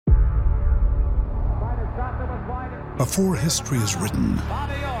Before history is written,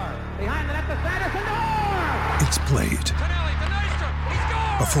 it's played.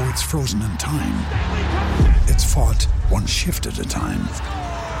 Before it's frozen in time, it's fought one shift at a time.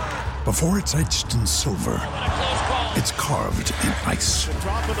 Before it's etched in silver, it's carved in ice.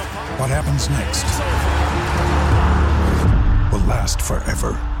 What happens next will last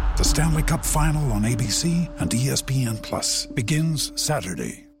forever. The Stanley Cup Final on ABC and ESPN Plus begins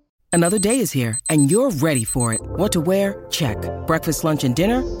Saturday. Another day is here, and you're ready for it. What to wear? Check. Breakfast, lunch, and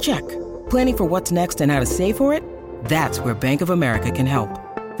dinner? Check. Planning for what's next and how to save for it? That's where Bank of America can help.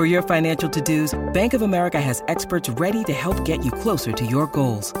 For your financial to-dos, Bank of America has experts ready to help get you closer to your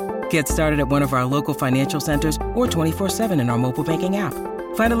goals. Get started at one of our local financial centers or 24/7 in our mobile banking app.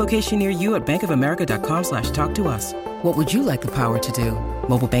 Find a location near you at bankofamerica.com/talktous. What would you like the power to do?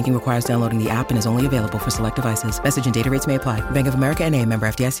 Mobile banking requires downloading the app and is only available for select devices. Message and data rates may apply. Bank of America N.A., member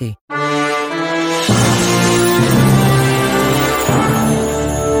FDIC.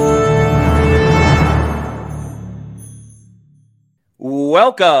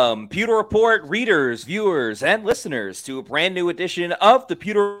 Welcome, Pewter Report readers, viewers, and listeners to a brand new edition of the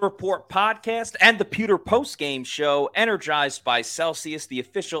Pewter Report podcast and the Pewter Postgame Show, energized by Celsius, the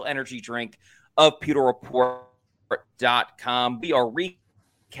official energy drink of PewterReport.com. We are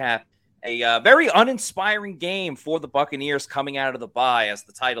recapping a very uninspiring game for the Buccaneers coming out of the bye, as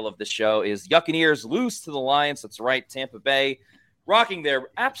the title of the show is Yuccaneers lose to the Lions. That's right, Tampa Bay, rocking their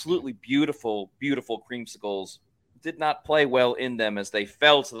absolutely beautiful, beautiful creamsicles. Did not play well in them as they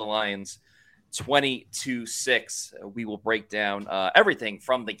fell to the Lions 20-6. We will break down everything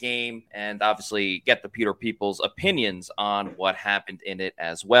from the game and obviously get the Pewter people's opinions on what happened in it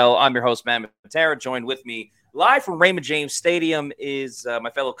as well. I'm your host, Matt Matera. Joined with me live from Raymond James Stadium is my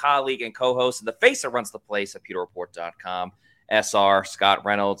fellow colleague and co-host and the face that runs the place at PewterReport.com, SR, Scott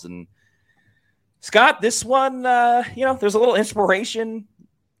Reynolds. And Scott, this one, there's a little inspiration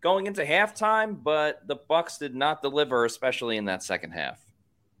going into halftime, but the Bucs did not deliver, especially in that second half.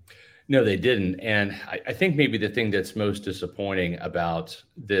 No, they didn't. And I think maybe the thing that's most disappointing about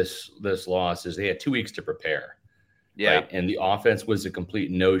this loss is they had 2 weeks to prepare. Yeah. Right? And the offense was a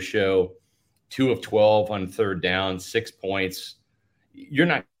complete no-show. 2 of 12 on third down, 6 points. You're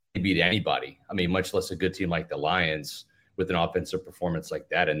not going to beat anybody. I mean, much less a good team like the Lions with an offensive performance like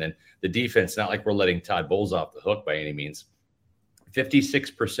that. And then the defense, not like we're letting Todd Bowles off the hook by any means.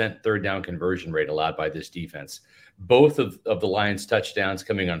 56% third down conversion rate allowed by this defense. Both of the Lions' touchdowns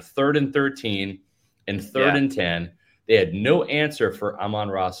coming on 3rd and 13 and 3rd and 10. They had no answer for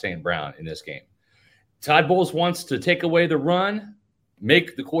Amon-Ra St. Brown in this game. Todd Bowles wants to take away the run,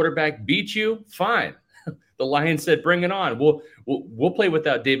 make the quarterback beat you. Fine. The Lions said, bring it on. We'll play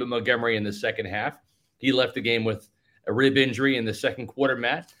without David Montgomery in the second half. He left the game with a rib injury in the second quarter,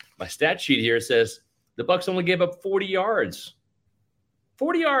 Matt. My stat sheet here says the Bucs only gave up 40 yards.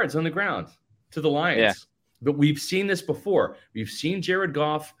 40 yards on the ground to the Lions. Yeah. But we've seen this before. We've seen Jared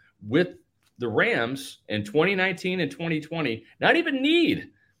Goff with the Rams in 2019 and 2020 not even need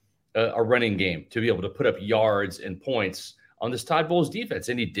a running game to be able to put up yards and points on this Todd Bowles defense,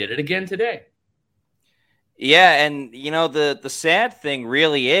 and he did it again today. Yeah, and, the sad thing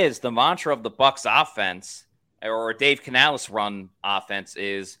really is the mantra of the Bucs offense, or Dave Canales run offense,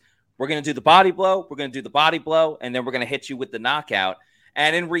 is we're going to do the body blow, and then we're going to hit you with the knockout.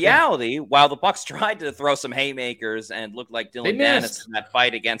 And in reality, while the Bucs tried to throw some haymakers and looked like Dylan Dennis in that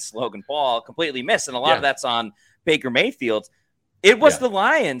fight against Logan Paul, completely missed. And a lot of that's on Baker Mayfield. It was the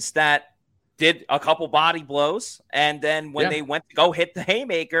Lions that did a couple body blows. And then when they went to go hit the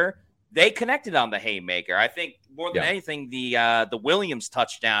haymaker, they connected on the haymaker. I think more than anything, the Williams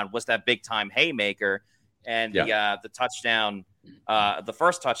touchdown was that big time haymaker. And the touchdown, the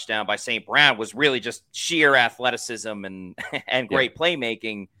first touchdown by St. Brown was really just sheer athleticism and great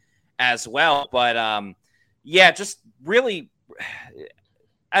playmaking as well. But just really,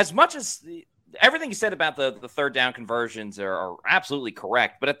 as much as everything you said about the third down conversions are absolutely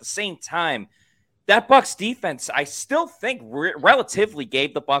correct. But at the same time, that Bucs defense, I still think relatively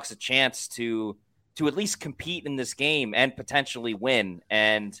gave the Bucs a chance to at least compete in this game and potentially win.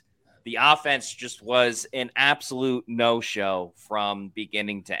 And the offense just was an absolute no-show from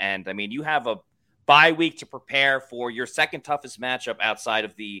beginning to end. I mean, you have a bye week to prepare for your second toughest matchup outside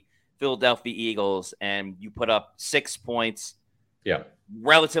of the Philadelphia Eagles, and you put up 6 points. Yeah.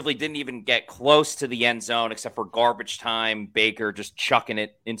 Relatively didn't even get close to the end zone except for garbage time. Baker just chucking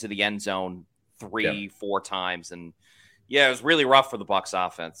it into the end zone 3-4 times. And, it was really rough for the Bucs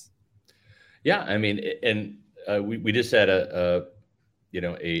offense. Yeah, I mean, and we just had a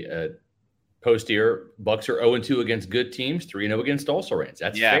post here. Bucs are 0-2 against good teams, 3-0 against also-rans.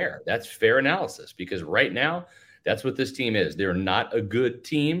 That's fair. That's fair analysis because right now That's what this team is. They're not a good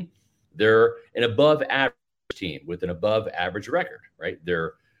team. They're an above average team with an above average record, right?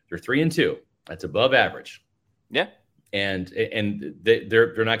 They're 3-2. That's above average. Yeah. And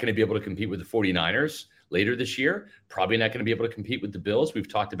they're not going to be able to compete with the 49ers later this year. Probably not going to be able to compete with the Bills. We've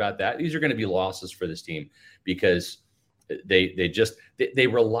talked about that. These are going to be losses for this team because they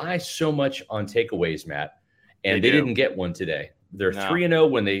rely so much on takeaways, Matt, and they didn't get one today. They're 3-0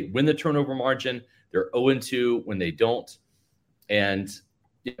 when they win the turnover margin. They're 0-2 when they don't. And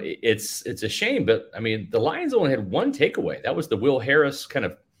it's a shame, but I mean, the Lions only had one takeaway. That was the Will Harris kind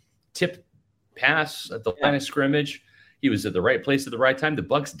of tip pass at the line of scrimmage. He was at the right place at the right time. The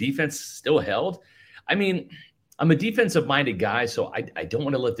Bucs defense still held. I mean, I'm a defensive-minded guy, so I don't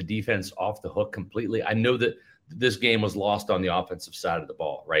want to let the defense off the hook completely. I know that this game was lost on the offensive side of the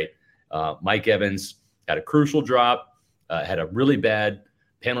ball, right? Mike Evans had a crucial drop, had a really bad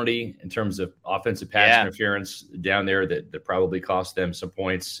penalty in terms of offensive pass interference down there that probably cost them some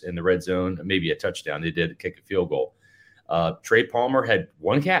points in the red zone, maybe a touchdown. They did kick a field goal. Trey Palmer had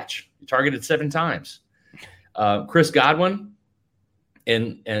one catch. He targeted 7 times. Chris Godwin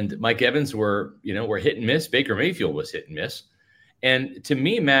and Mike Evans were hit and miss. Baker Mayfield was hit and miss. And to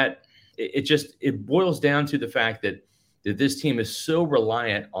me, Matt, it boils down to the fact that this team is so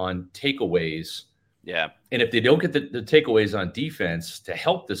reliant on takeaways. Yeah. And if they don't get the takeaways on defense to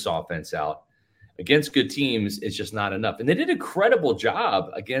help this offense out against good teams, it's just not enough. And they did an incredible job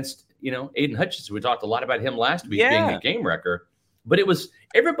against, Aiden Hutchinson. We talked a lot about him last week being the game wrecker, but it was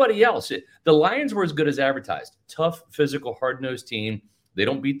everybody else. The Lions were as good as advertised. Tough, physical, hard-nosed team. They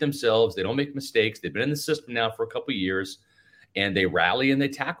don't beat themselves. They don't make mistakes. They've been in the system now for a couple of years, and they rally and they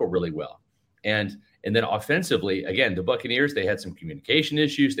tackle really well. And then offensively, again, the Buccaneers, they had some communication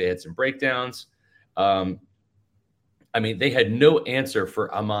issues. They had some breakdowns. They had no answer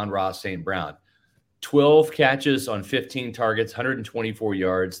for Amon-Ra St. Brown. 12 catches on 15 targets, 124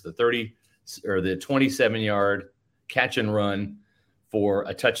 yards, the 27-yard catch and run for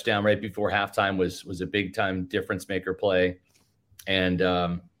a touchdown right before halftime was a big time difference maker play. And,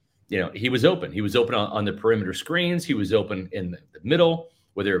 he was open. He was open on the perimeter screens. He was open in the middle,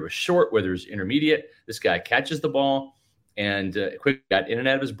 whether it was short, whether it was intermediate. This guy catches the ball and quick got in and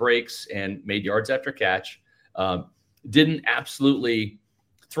out of his breaks and made yards after catch. Didn't absolutely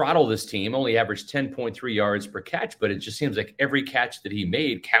throttle this team, only averaged 10.3 yards per catch, but it just seems like every catch that he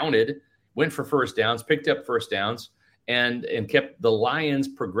made counted, went for first downs, picked up first downs, and kept the Lions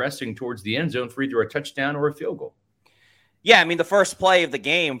progressing towards the end zone for either a touchdown or a field goal. Yeah, the first play of the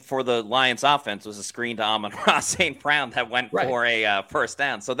game for the Lions offense was a screen to Amon-Ra St. Brown that went for a first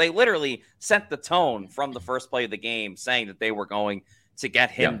down. So they literally set the tone from the first play of the game, saying that they were going to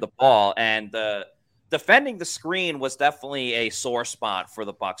get him the ball. And defending the screen was definitely a sore spot for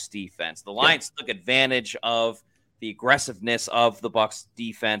the Bucs defense. The Lions took advantage of the aggressiveness of the Bucs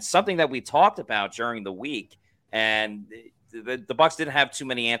defense, something that we talked about during the week. And the Bucs didn't have too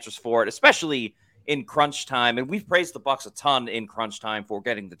many answers for it, especially in crunch time. And we've praised the Bucs a ton in crunch time for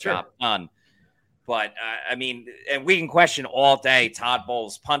getting the job done. But, and we can question all day Todd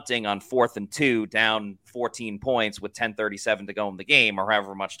Bowles punting on 4th and 2 down 14 points with 10:37 to go in the game or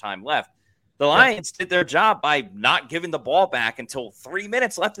however much time left. The Lions did their job by not giving the ball back until 3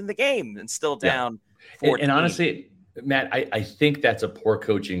 minutes left in the game and still down 14. And honestly, Matt, I think that's a poor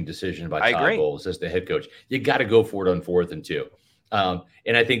coaching decision by Todd Bowles as the head coach. You got to go for it on 4th and 2.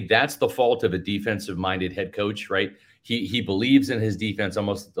 And I think that's the fault of a defensive-minded head coach, right? He believes in his defense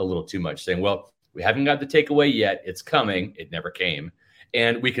almost a little too much, saying, well, we haven't got the takeaway yet. It's coming. It never came.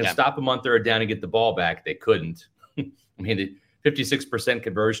 And we can stop them on 3rd down and get the ball back. They couldn't. The 56%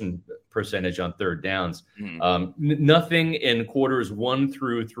 conversion percentage on 3rd downs. Nothing in quarters 1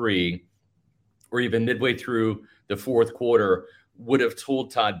 through 3 or even midway through the 4th quarter would have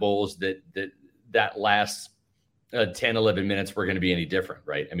told Todd Bowles that last 10, 11 minutes were going to be any different,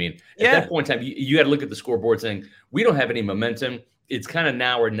 right? At that point in time, you got to look at the scoreboard saying, we don't have any momentum. It's kind of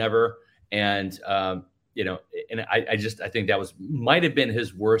now or never. And, I think that might have been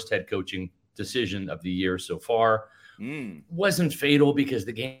his worst head coaching decision of the year so far. Wasn't fatal because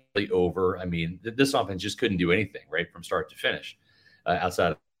the game was over. This offense just couldn't do anything, right, from start to finish,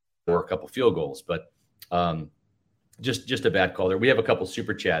 outside of a couple field goals. But just a bad call there. We have a couple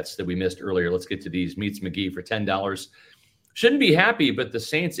super chats that we missed earlier. Let's get to these. Meets McGee for $10. Shouldn't be happy, but the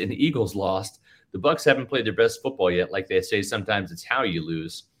Saints and Eagles lost. The Bucs haven't played their best football yet. Like they say, sometimes it's how you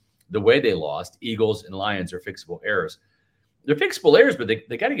lose. The way they lost, Eagles and Lions are fixable errors. They're fixable errors, but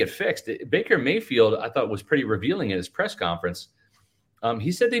they got to get fixed. Baker Mayfield, I thought, was pretty revealing in his press conference.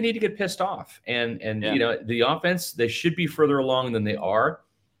 He said they need to get pissed off. And the offense, they should be further along than they are.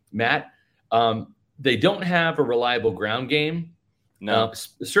 Matt, They don't have a reliable ground game. No.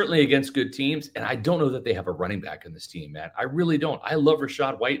 Certainly against good teams. And I don't know that they have a running back in this team, Matt. I really don't. I love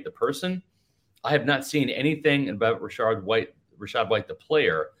Rachaad White, the person. I have not seen anything about Rachaad White, the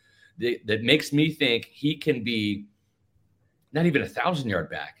player, that makes me think he can be not even 1,000-yard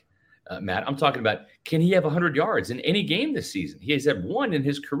back, Matt. I'm talking about, can he have 100 yards in any game this season? He has had one in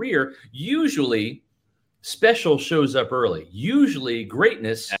his career. Usually, special shows up early. Usually,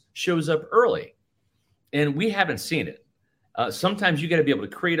 greatness shows up early. And we haven't seen it. Sometimes you got to be able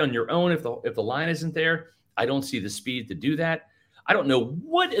to create on your own if the line isn't there. I don't see the speed to do that. I don't know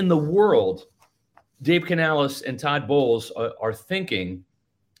what in the world Dave Canales and Todd Bowles are thinking,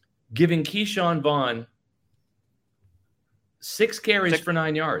 giving Keyshawn Vaughn 6 carries for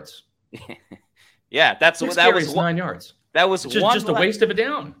 9 yards. Yeah, that was 9 yards. That was just a waste of a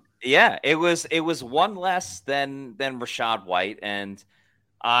down. Yeah, it was one less than Rachaad White, and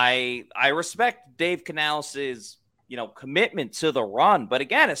I respect Dave Canales' commitment to the run, but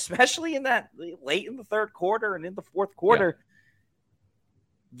again, especially in that late in the third quarter and in the fourth quarter. Yeah.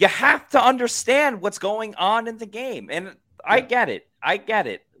 You have to understand what's going on in the game. And I get it.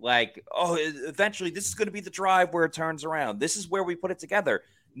 Like, eventually this is going to be the drive where it turns around. This is where we put it together.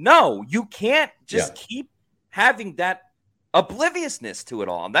 No, you can't just keep having that obliviousness to it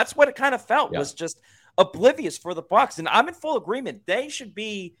all. And that's what it kind of felt, was just oblivious for the Bucs. And I'm in full agreement. They should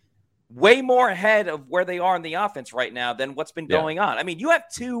be way more ahead of where they are in the offense right now than what's been going on. I mean, you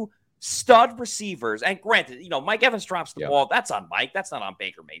have 2 stud receivers, and granted, Mike Evans drops the ball. That's on Mike. That's not on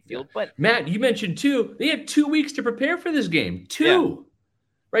Baker Mayfield. But Matt, you mentioned 2. They had 2 weeks to prepare for this game. 2,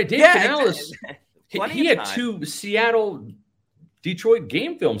 right? Dave Canales, he had 2 Seattle-Detroit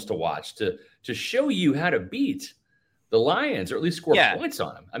game films to watch to show you how to beat the Lions, or at least score points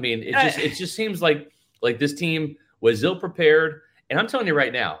on them. I mean, it just seems like this team was ill prepared. And I'm telling you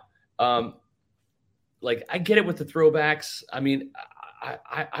right now, I get it with the throwbacks. I mean,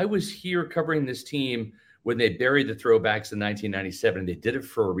 I was here covering this team when they buried the throwbacks in 1997, and they did it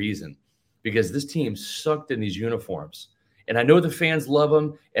for a reason, because this team sucked in these uniforms. And I know the fans love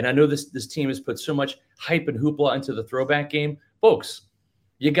them, and I know this team has put so much hype and hoopla into the throwback game. Folks,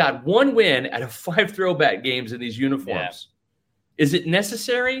 you got 1 win out of 5 throwback games in these uniforms. Yeah. Is it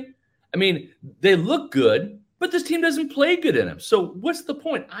necessary? I mean, they look good, but this team doesn't play good in them. So what's the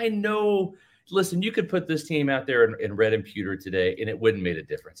point? I know. Listen, you could put this team out there in red and pewter today, and it wouldn't make a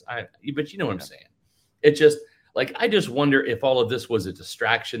difference. But you know what I'm saying. It just, I just wonder if all of this was a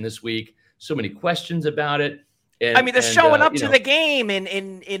distraction this week. So many questions about it. And, they're showing up to the game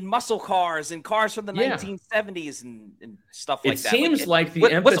in muscle cars and cars from the 1970s and stuff like that. It seems like the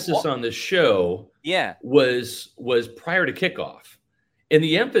emphasis on the show was prior to kickoff. And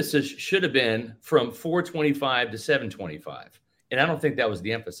the emphasis should have been from 4:25 to 7:25. And I don't think that was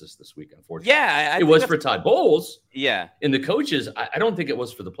the emphasis this week, unfortunately. Yeah. It was for Todd Bowles. Yeah. And the coaches. I don't think it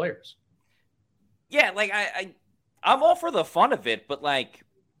was for the players. Yeah, I'm all for the fun of it, but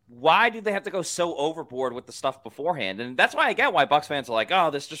why do they have to go so overboard with the stuff beforehand? And that's why I get why Bucs fans are like, oh,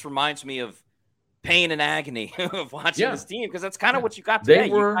 this just reminds me of pain and agony of watching this team, because that's kind of what you got today.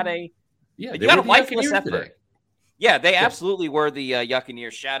 You got a lifeless effort. Today. Yeah, they absolutely were the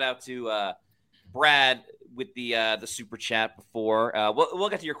Yuccaneers. Shout out to Brad with the super chat before. We'll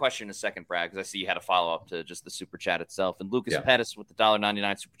get to your question in a second, Brad, because I see you had a follow up to just the super chat itself. And Lucas Pettis with the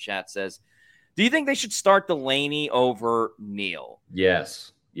 $1.99 super chat says, "Do you think they should start Delaney over Neal?"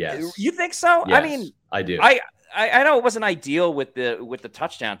 Yes. You think so? Yes, I mean, I do. I know it wasn't ideal with the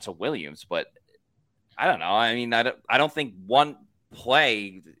touchdown to Williams, but I don't know. I mean, I don't think one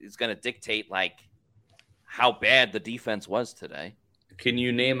play is going to dictate how bad the defense was today. Can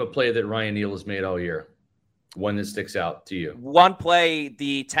you name a play that Ryan Neal has made all year? One that sticks out to you? One play,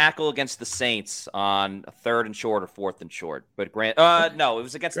 the tackle against the Saints on a 3rd and short or 4th and short. But no, it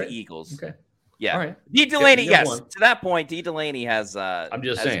was against the Eagles. Okay. Yeah. All right. D. Delaney, yes. To that point, D. Delaney has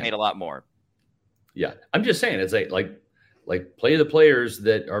made a lot more. Yeah. I'm just saying, it's like play the players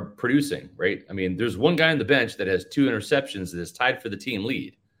that are producing, right? I mean, there's one guy on the bench that has 2 interceptions that is tied for the team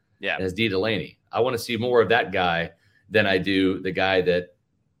lead. Yeah. And it's D. Delaney. I want to see more of that guy than I do the guy that,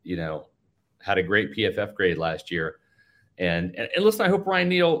 had a great PFF grade last year. And listen, I hope Ryan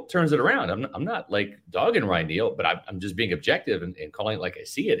Neal turns it around. I'm not dogging Ryan Neal, but I'm just being objective and calling it like I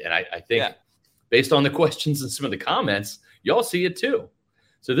see it. And I think based on the questions and some of the comments, y'all see it too.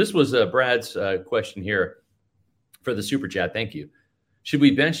 So this was Brad's question here for the super chat. Thank you. Should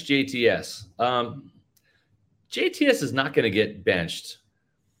we bench JTS? JTS is not going to get benched.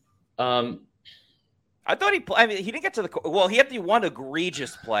 I thought he didn't get to he had the one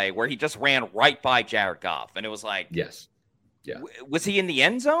egregious play where he just ran right by Jared Goff. And it was yes. Was he in the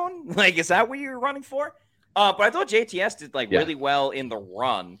end zone? Like, is that what you were running for? But I thought JTS did really well in the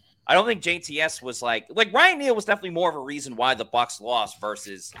run. I don't think JTS was like Ryan Neal was definitely more of a reason why the Bucs lost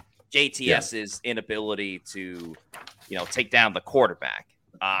versus JTS's inability to, take down the quarterback.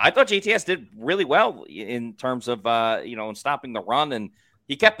 I thought JTS did really well in terms of, in stopping the run, and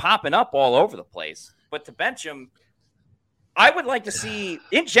he kept popping up all over the place. But to bench him, I would like to see,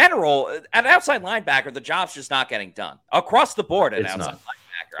 in general, an outside linebacker, the job's just not getting done across the board at outside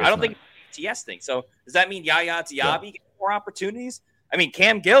linebacker. I don't think it's a JTS thing. So does that mean Yaya Diaby gets more opportunities? I mean,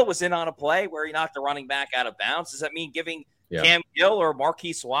 Cam Gill was in on a play where he knocked the running back out of bounds. Does that mean giving Cam Gill or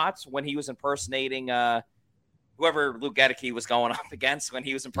Marquise Watts when he was impersonating whoever Luke Gedeke was going up against when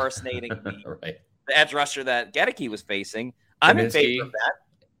he was impersonating the edge rusher that Gedeke was facing? I'm in favor of that.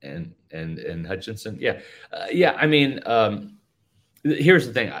 And Hutchinson. I mean, here's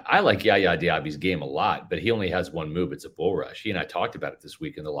the thing. I like Yaya Diaby's game a lot, but he only has one move. It's a bull rush. He and I talked about it this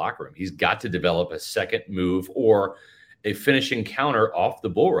week in the locker room. He's got to develop a second move or a finishing counter off the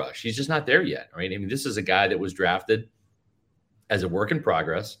bull rush. He's just not there yet, right? I mean, this is a guy that was drafted as a work in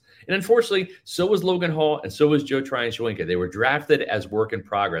progress. And unfortunately, so was Logan Hall and so was Joe Tryon-Shoyinka. They were drafted as work in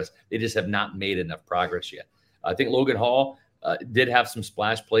progress. They just have not made enough progress yet. I think Logan Hall did have some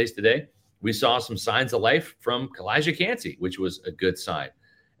splash plays today. We saw some signs of life from Kalijah Kancey, which was a good sign.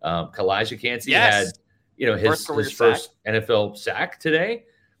 Kalijah Kancey had, his first NFL sack today.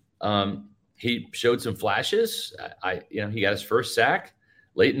 He showed some flashes. He got his first sack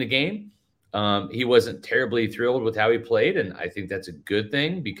late in the game. He wasn't terribly thrilled with how he played, and I think that's a good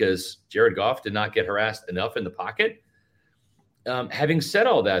thing because Jared Goff did not get harassed enough in the pocket. Having said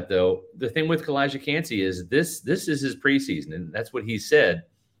all that, though, the thing with Kalijah Kancey is this is his preseason, and that's what he said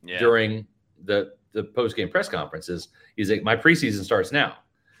during the post-game press conferences. He's like, my preseason starts now.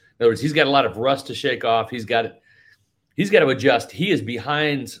 In other words, he's got a lot of rust to shake off. He's got to adjust. He is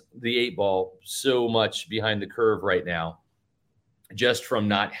behind the 8 ball, so much behind the curve right now, just from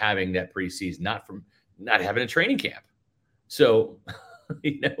not having that preseason, not from not having a training camp. So,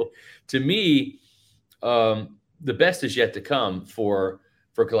 to me, the best is yet to come for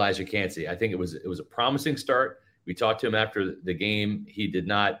Kalijah Kancey. I think it was a promising start. We talked to him after the game. He did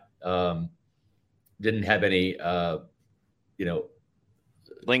not didn't have any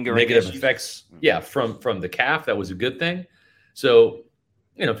lingering negative issues. Effects. Yeah, from the calf. That was a good thing. So,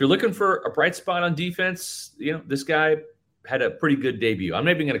 if you're looking for a bright spot on defense, this guy had a pretty good debut. I'm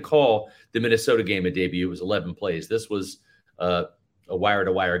not even going to call the Minnesota game a debut. It was 11 plays. This was a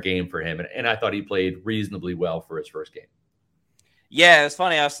wire-to-wire game for him, and I thought he played reasonably well for his first game. Yeah, it's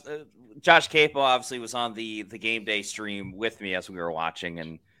funny. Josh Capo obviously was on the game day stream with me as we were watching,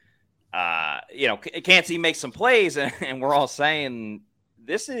 and Kancey makes some plays, and we're all saying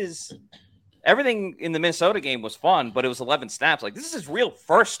this is everything in the Minnesota game was fun, but it was 11 snaps. Like, this is his real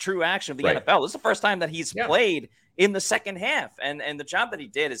first true action of the NFL. This is the first time that he's played in the second half, and the job that he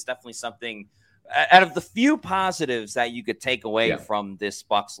did is definitely something. Out of the few positives that you could take away from this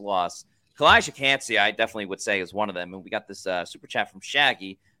Bucs loss, Kalijah Kancey, I definitely would say, is one of them. And we got this super chat from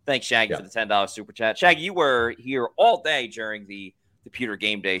Shaggy. Thanks, Shaggy, for the $10 super chat. Shaggy, you were here all day during the Pewter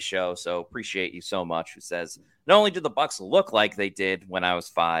Game Day show, so appreciate you so much. Who says, not only did the Bucs look like they did when I was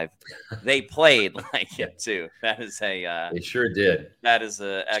 5, they played like it too. That is they sure did. That is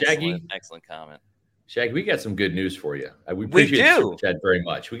an excellent comment. Shaggy, we got some good news for you. We appreciate the super chat very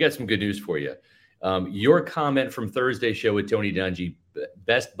much. We got some good news for you. Your comment from Thursday show with Tony Dungy,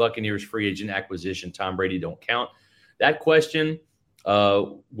 best Buccaneers free agent acquisition, Tom Brady don't count. That question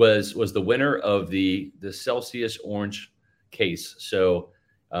was the winner of the Celsius Orange case. So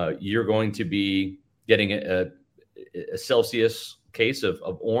you're going to be getting a Celsius case of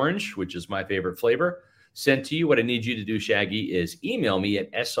orange, which is my favorite flavor, sent to you. What I need you to do, Shaggy, is email me at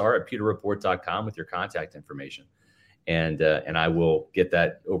sr@pewterreport.com with your contact information. And I will get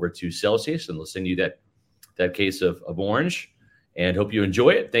that over to Celsius, and they'll send you that case of orange, and hope you enjoy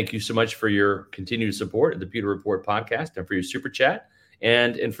it. Thank you so much for your continued support of the Pewter Report podcast, and for your super chat,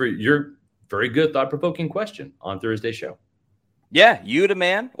 and for your very good thought-provoking question on Thursday's show. Yeah, you the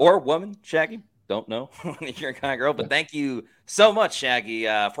man or woman, Shaggy. Don't know if you're a kind of girl, but thank you so much, Shaggy,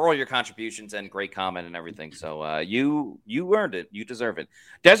 for all your contributions and great comment and everything. So you earned it. You deserve it.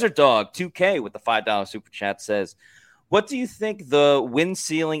 Desert Dog 2K with the $5 super chat says, what do you think the win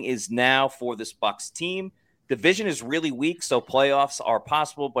ceiling is now for this Bucs team? Division is really weak, so playoffs are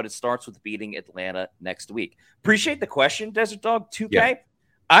possible, but it starts with beating Atlanta next week. Appreciate the question, Desert Dog 2K. Yeah.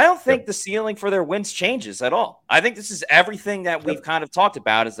 I don't think the ceiling for their wins changes at all. I think this is everything that we've kind of talked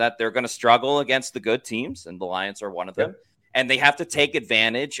about, is that they're going to struggle against the good teams, and the Lions are one of them, and they have to take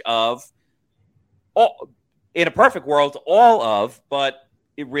advantage of in a perfect world, all of, but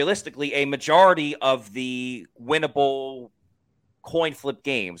realistically, a majority of the winnable coin flip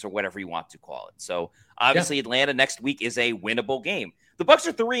games or whatever you want to call it. So obviously Atlanta next week is a winnable game. The Bucks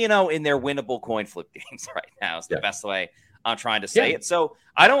are 3-0 in their winnable coin flip games right now. Is the best way I'm trying to say it. So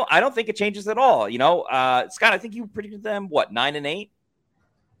I don't think it changes at all. Scott, I think you predicted them 9-8?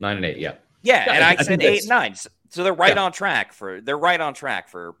 9-8, yeah. Yeah, and I said 8-9. So they're right on track for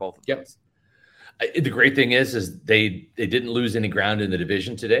both of those. The great thing is they didn't lose any ground in the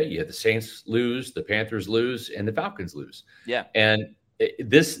division today. You had the Saints lose, the Panthers lose, and the Falcons lose. Yeah. And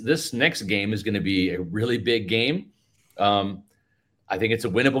this next game is going to be a really big game. I think it's a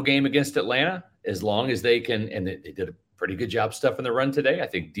winnable game against Atlanta as long as they can, and they did a pretty good job stuffing the run today. I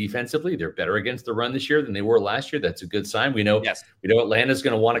think defensively they're better against the run this year than they were last year. That's a good sign. We know Atlanta's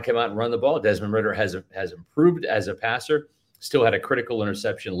going to want to come out and run the ball. Desmond Ridder has improved as a passer. Still had a critical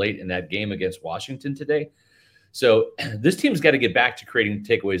interception late in that game against Washington today. So this team's got to get back to creating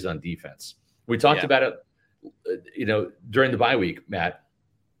takeaways on defense. We talked about it, during the bye week, Matt.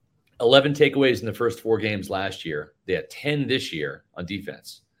 11 takeaways in the first 4 games last year. They had 10 this year on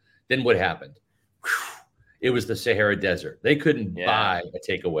defense. Then what happened? It was the Sahara Desert. They couldn't buy a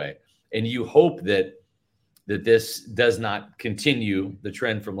takeaway. And you hope that this does not continue the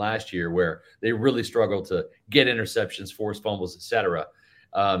trend from last year where they really struggled to get interceptions, force fumbles, etc.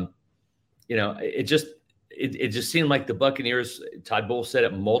 It just seemed like the Buccaneers, Todd Bowles said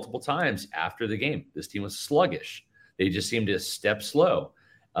it multiple times after the game. This team was sluggish. They just seemed to step slow.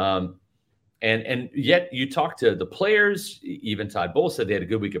 And yet you talk to the players, even Todd Bowles said they had a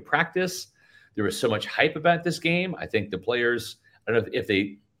good week of practice. There was so much hype about this game. I think the players, I don't know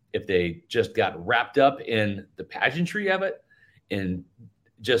if they just got wrapped up in the pageantry of it and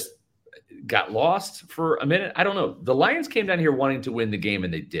just got lost for a minute. I don't know. The Lions came down here wanting to win the game,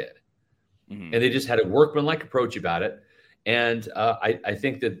 and they did. Mm-hmm. And they just had a workmanlike approach about it. And I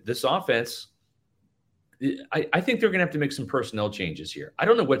think that this offense, I think they're going to have to make some personnel changes here. I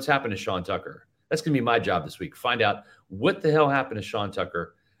don't know what's happened to Sean Tucker. That's going to be my job this week. Find out what the hell happened to Sean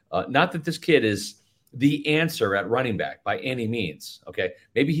Tucker. Not that this kid is the answer at running back by any means. Okay.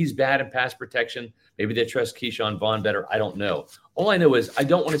 Maybe he's bad in pass protection. Maybe they trust Keyshawn Vaughn better. I don't know. All I know is I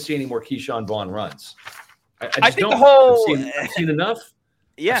don't want to see any more Keyshawn Vaughn runs. I think I've seen enough.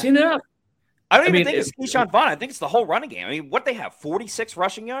 Yeah. I've seen enough. I don't even think it's Keyshawn Vaughn. I think it's the whole running game. I mean, what they have, 46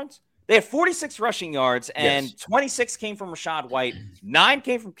 rushing yards? They had 46 rushing yards, and 26 came from Rachaad White. 9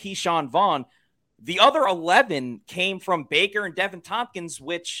 came from Keyshawn Vaughn. The other 11 came from Baker and Devin Tompkins,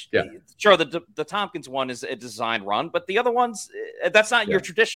 which, sure, the Tompkins one is a design run, but the other ones, that's not your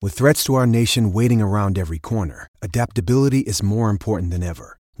tradition. With threats to our nation waiting around every corner, adaptability is more important than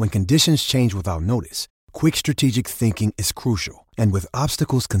ever. When conditions change without notice, quick strategic thinking is crucial. And with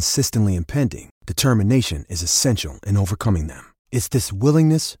obstacles consistently impending, determination is essential in overcoming them. It's this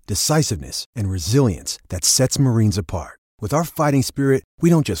willingness, decisiveness, and resilience that sets Marines apart. With our fighting spirit,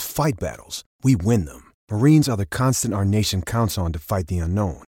 we don't just fight battles, we win them. Marines are the constant our nation counts on to fight the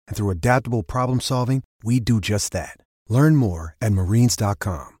unknown. And through adaptable problem solving, we do just that. Learn more at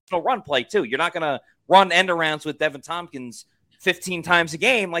marines.com. Run play, too. You're not going to run end arounds with Devin Tompkins 15 times a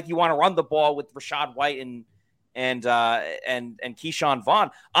game like you want to run the ball with Rachaad White and Keyshawn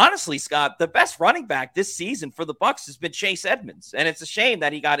Vaughn. Honestly, Scott, the best running back this season for the Bucs has been Chase Edmonds. And it's a shame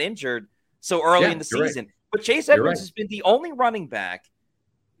that he got injured so early in the season. Right. But Chase Edmonds has been the only running back.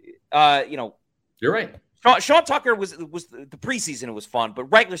 You're right. Sean Tucker was the preseason. It was fun, but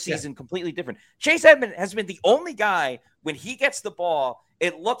regular season completely different. Chase Edmonds has been the only guy when he gets the ball,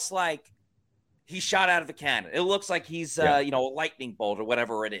 it looks like he shot out of a cannon. It looks like he's a lightning bolt or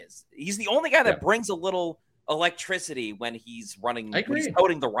whatever it is. He's the only guy that brings a little electricity when he's running. When he's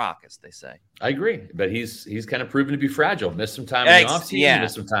toting the rock, as they say. I agree, but he's kind of proven to be fragile. Missed some time in the offseason,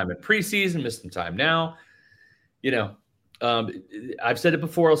 missed some time in preseason, missed some time now. I've said it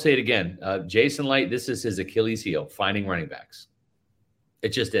before. I'll say it again. Jason Light, this is his Achilles heel, finding running backs. It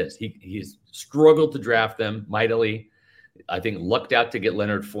just is. He's struggled to draft them mightily. I think lucked out to get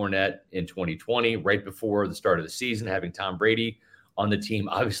Leonard Fournette in 2020, right before the start of the season. Having Tom Brady on the team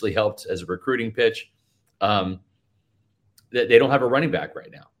obviously helped as a recruiting pitch. They don't have a running back right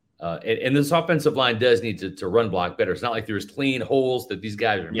now. And this offensive line does need to run block better. It's not like there's clean holes that these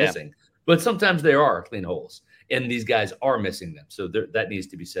guys are missing, but sometimes there are clean holes. And these guys are missing them. So that needs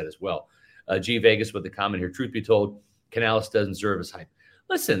to be said as well. G. Vegas with the comment here. Truth be told, Canales doesn't deserve his hype.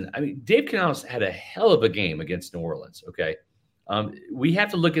 Listen, I mean, Dave Canales had a hell of a game against New Orleans, okay? We have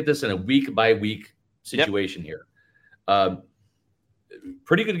to look at this in a week-by-week situation here.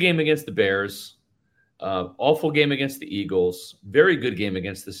 Pretty good game against the Bears. Awful game against the Eagles. Very good game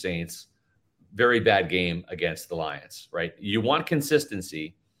against the Saints. very bad game against the Lions, right? You want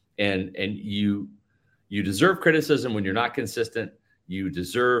consistency, and you deserve criticism when you're not consistent. You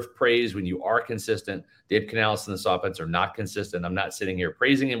deserve praise when you are consistent. Dave Canales and this offense are not consistent. I'm not sitting here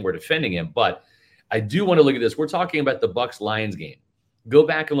praising him. We're defending him. But I do want to look at this. We're talking about the Bucs-Lions game. Go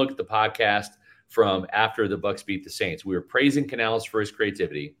back and look at the podcast from after the Bucs beat the Saints. We were praising Canales for his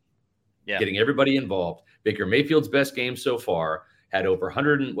creativity, getting everybody involved. Baker Mayfield's best game so far, had over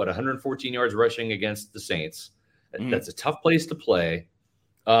 114 yards rushing against the Saints. That's a tough place to play.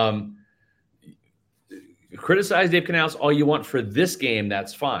 Criticize Dave Canales all you want for this game,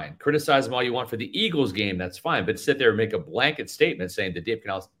 that's fine. Criticize him all you want for the Eagles game, that's fine. But sit there and make a blanket statement saying that Dave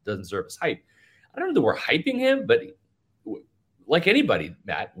Canales doesn't deserve his hype. I don't know that we're hyping him, but like anybody,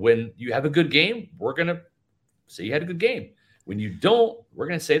 Matt, when you have a good game, we're going to say you had a good game. When you don't, we're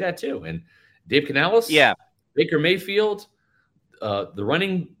going to say that too. And Dave Canales, Baker Mayfield, the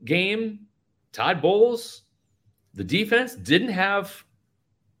running game, Todd Bowles, the defense didn't have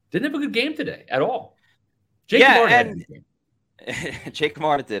a good game today at all. Jake Martin had a good game. Jake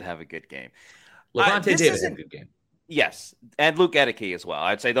Martin did have a good game. Levante David had a good game. Yes, and Luke Edeke as well.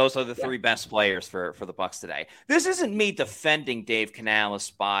 I'd say those are the three best players for the Bucs today. This isn't me defending Dave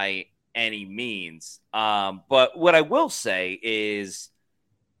Canales by any means, but what I will say is,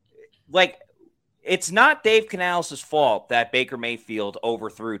 like, it's not Dave Canales' fault that Baker Mayfield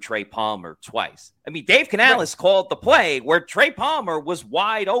overthrew Trey Palmer twice. I mean, Dave Canales called the play where Trey Palmer was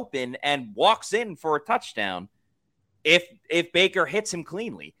wide open and walks in for a touchdown if Baker hits him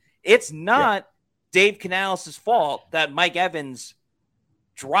cleanly. It's not Dave Canales' fault that Mike Evans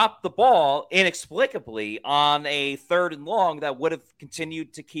dropped the ball inexplicably on a 3rd and long that would have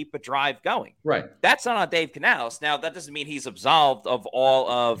continued to keep a drive going. Right. That's not on Dave Canales. Now, that doesn't mean he's absolved of all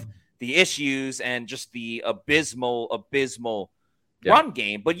of the issues and just the abysmal run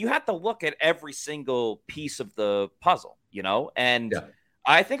game, but you have to look at every single piece of the puzzle, and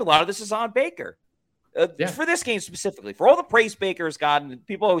I think a lot of this is on Baker. For this game specifically, for all the praise Baker's gotten,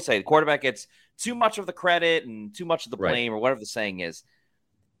 people always say the quarterback gets too much of the credit and too much of the blame or whatever the saying is.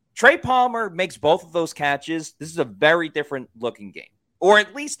 Trey Palmer makes both of those catches. This is a very different looking game, or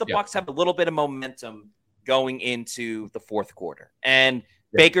at least the Bucs have a little bit of momentum going into the 4th quarter. And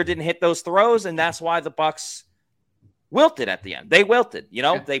Baker didn't hit those throws, and that's why the Bucs wilted at the end. They wilted,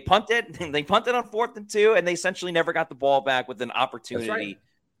 they punted. They punted on 4th and 2, and they essentially never got the ball back with an opportunity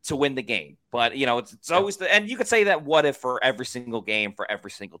to win the game. But, it's always and you could say that what if for every single game, for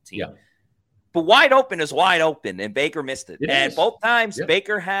every single team. Yeah. But wide open is wide open, and Baker missed it. And both times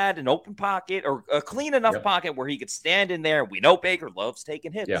Baker had an open pocket or a clean enough pocket where he could stand in there. We know Baker loves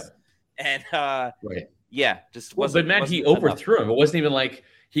taking hits. Yeah. And, just wasn't. But Matt, he overthrew him. It wasn't even like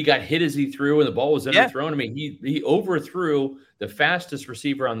he got hit as he threw and the ball was underthrown. I mean, he overthrew the fastest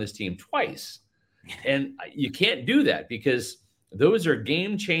receiver on this team twice. And you can't do that because those are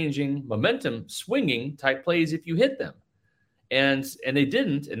game-changing, momentum-swinging type plays if you hit them. And they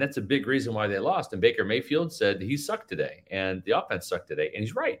didn't, and that's a big reason why they lost. And Baker Mayfield said he sucked today, and the offense sucked today, and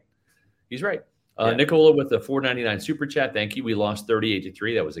he's right. He's right. Nicola with the $4.99 super chat. Thank you. We lost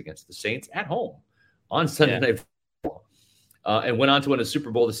 38-3. That was against the Saints at home on Sunday Night Football, and went on to win a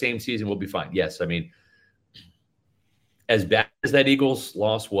Super Bowl the same season. We'll be fine. Yes, I mean, as bad as that Eagles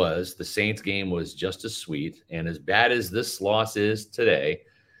loss was, the Saints game was just as sweet. And as bad as this loss is today,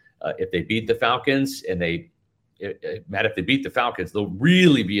 if they beat the Falcons and Matt, if they beat the Falcons, they'll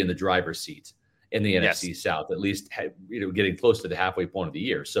really be in the driver's seat in the NFC South, at least getting close to the halfway point of the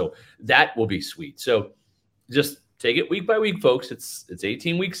year. So that will be sweet. So just take it week by week, folks. It's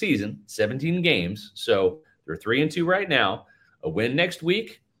 18-week season, 17 games. So they're 3-2 right now. A win next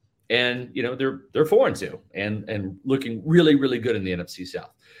week, and they're 4-2 and looking really, really good in the NFC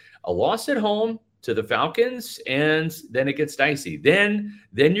South. A loss at home to the Falcons, and then it gets dicey. Then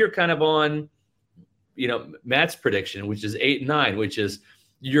you're kind of on Matt's prediction, which is 8-9, which is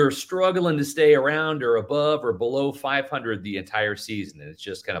you're struggling to stay around or above or below 500 the entire season. And it's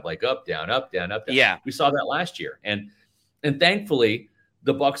just kind of like up, down, up, down, up, down. Yeah. We saw that last year. And thankfully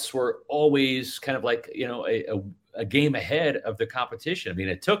the Bucs were always kind of like, a game ahead of the competition. I mean,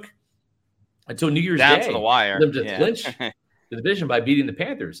 it took until New Year's Day to the wire for them to clinch the division by beating the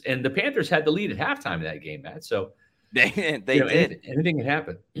Panthers. And the Panthers had the lead at halftime in that game, Matt. So they did. Anything can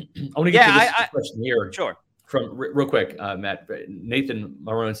happen. I want to get to this question here. Sure. From real quick, Matt. Nathan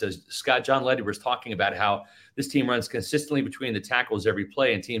Marone says, Scott, John Leddy was talking about how this team runs consistently between the tackles every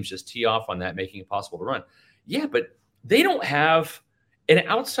play, and teams just tee off on that, making it possible to run. Yeah, but they don't have an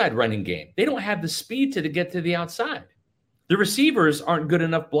outside running game. They don't have the speed to get to the outside. The receivers aren't good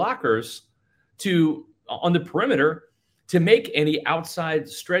enough blockers on the perimeter to make any outside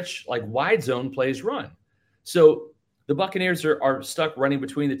stretch, like wide zone plays run. So the Buccaneers are stuck running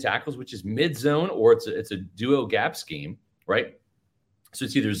between the tackles, which is mid zone, or it's a duo gap scheme, right? So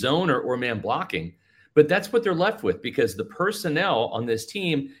it's either zone or man blocking. But that's what they're left with, because the personnel on this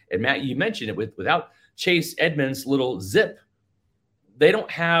team, and Matt, you mentioned it, without Chase Edmonds' little zip, they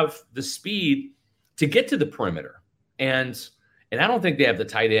don't have the speed to get to the perimeter. And I don't think they have the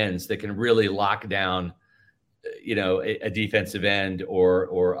tight ends that can really lock down, a defensive end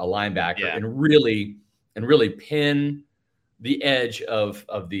or a linebacker and really pin the edge of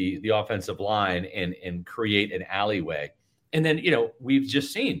the offensive line and create an alleyway. And then, we've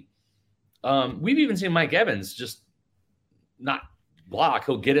just seen, we've even seen Mike Evans just not block.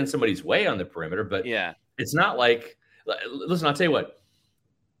 He'll get in somebody's way on the perimeter, but it's not like, listen, I'll tell you what,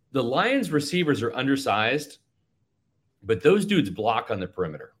 the Lions receivers are undersized, but those dudes block on the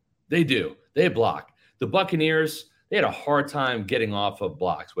perimeter. They do. They block. The Buccaneers, they had a hard time getting off of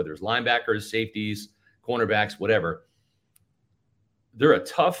blocks, whether it's linebackers, safeties, cornerbacks, whatever. They're a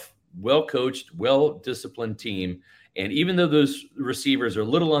tough, well-coached, well-disciplined team. And even though those receivers are a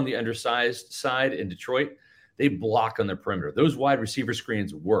little on the undersized side in Detroit, they block on the perimeter. Those wide receiver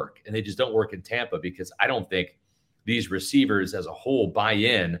screens work, and they just don't work in Tampa, because I don't think these receivers as a whole buy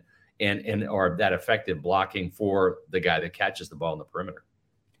in and are that effective blocking for the guy that catches the ball in the perimeter.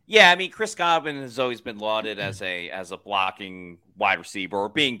 Yeah, I mean, Chris Godwin has always been lauded as a blocking wide receiver, or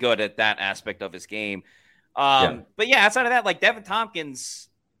being good at that aspect of his game. But outside of that, like Devin Tompkins,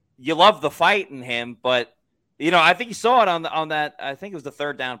 you love the fight in him, but I think you saw it on that. I think it was the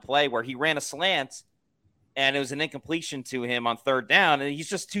third down play where he ran a slant, and it was an incompletion to him on third down, and he's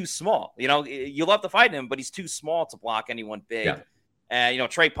just too small. You love to fight him, but he's too small to block anyone big. Yeah.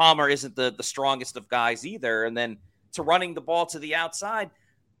 Trey Palmer isn't the strongest of guys either, and then to running the ball to the outside,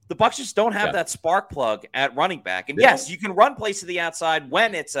 the Bucs just don't have that spark plug at running back. And yes, you can run plays to the outside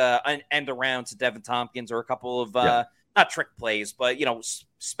when it's an end around to Devin Tompkins, or a couple of not trick plays, but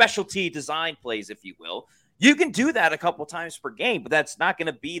specialty design plays, if you will. You can do that a couple times per game, but that's not going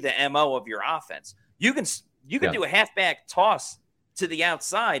to be the MO of your offense. You can do a halfback toss to the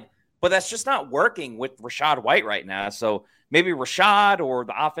outside, but that's just not working with Rachaad White right now. So maybe Rachaad or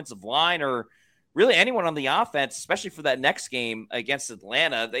the offensive line, or really anyone on the offense, especially for that next game against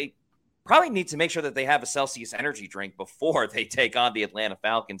Atlanta, they probably need to make sure that they have a Celsius energy drink before they take on the Atlanta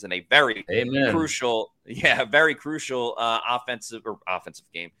Falcons in a very crucial offensive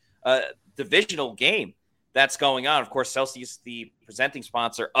game, divisional game that's going on. Of course, Celsius, the presenting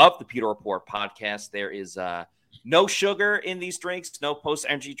sponsor of the Pewter Report podcast. There is no sugar in these drinks, no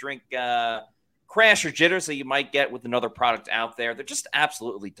post-energy drink crash or jitters that you might get with another product out there. They're just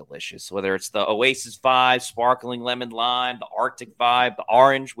absolutely delicious, whether it's the Oasis Vibe, Sparkling Lemon Lime, the Arctic Vibe, the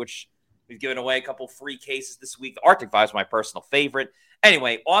Orange, which we've given away a couple free cases this week. The Arctic Vibe is my personal favorite.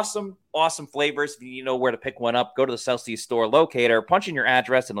 Anyway, awesome flavors. If you know where to pick one up, go to the Celsius store locator, punch in your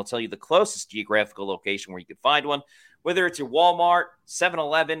address, and it'll tell you the closest geographical location where you can find one, whether it's your Walmart,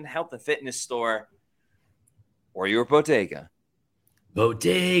 7-Eleven, health and fitness store, or your bodega.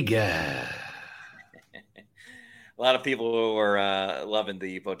 Bodega. A lot of people who were loving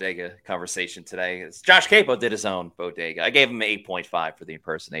the bodega conversation today. Josh Capo did his own bodega. I gave him an 8.5 for the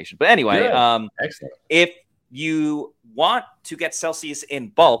impersonation. But anyway, excellent. If you want to get Celsius in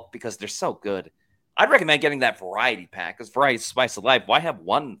bulk because they're so good, I'd recommend getting that variety pack, because variety is the spice of life. Why have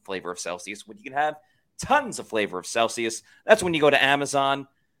one flavor of Celsius when you can have tons of flavor of Celsius? That's when you go to Amazon,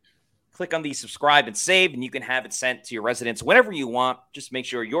 click on the subscribe and save, and you can have it sent to your residence whenever you want. Just make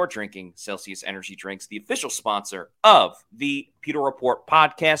sure you're drinking Celsius energy drinks, the official sponsor of the Pewter Report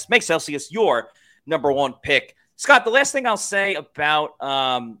podcast. Make Celsius your number one pick. Scott, the last thing I'll say about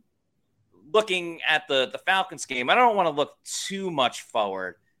looking at the Falcons game, I don't want to look too much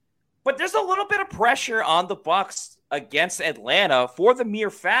forward, but there's a little bit of pressure on the Bucs against Atlanta for the mere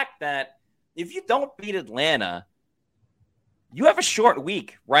fact that if you don't beat Atlanta, you have a short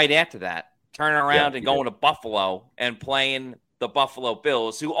week right after that, turning around and going to Buffalo and playing the Buffalo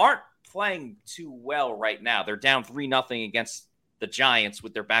Bills, who aren't playing too well right now. They're down 3-0 against the Giants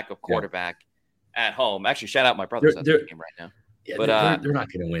with their backup quarterback at home. Actually, shout out my brothers at the game right now. Yeah, but they're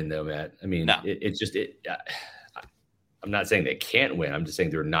not going to win, though, Matt. I mean, no. I'm not saying they can't win. I'm just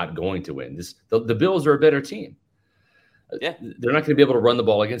saying they're not going to win. The Bills are a better team. Yeah, they're not going to be able to run the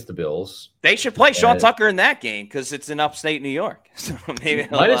ball against the Bills. They should play Sean Tucker in that game because it's in upstate New York. So maybe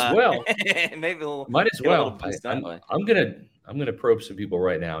might as well. Might as well. I'm gonna probe some people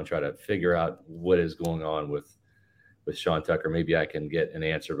right now and try to figure out what is going on with Sean Tucker. Maybe I can get an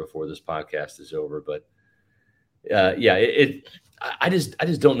answer before this podcast is over. But I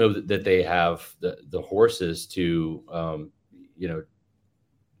just don't know that they have the horses to,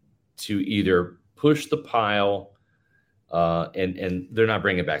 to either push the pile, and they're not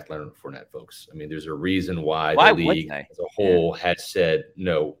bringing back Leonard Fournette, folks. I mean, there's a reason why the league as a whole has said,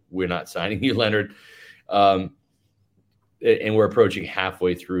 no, we're not signing you, Leonard. And we're approaching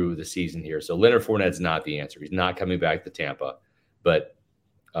halfway through the season here. So Leonard Fournette's not the answer. He's not coming back to Tampa. But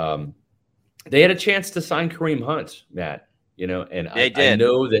they had a chance to sign Kareem Hunt, Matt, and I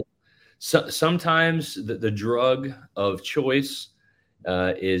know that sometimes the drug of choice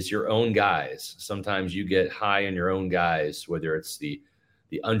is your own guys. Sometimes you get high on your own guys, whether it's the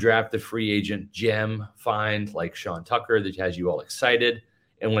undrafted free agent gem find like Sean Tucker that has you all excited.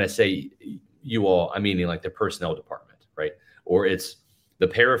 And when I say you all, I'm meaning like the personnel department, right? Or it's the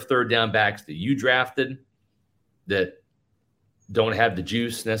pair of third down backs that you drafted that don't have the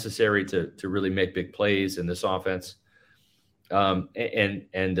juice necessary to really make big plays in this offense. It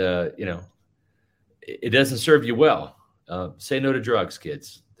doesn't serve you well. Say no to drugs,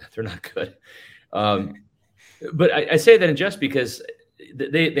 kids. They're not good. But I say that in just because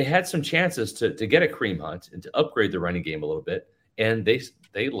they had some chances to get a Kareem Hunt and to upgrade the running game a little bit. And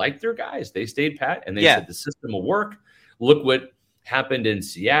they liked their guys. They stayed pat and they said the system will work. Look what happened in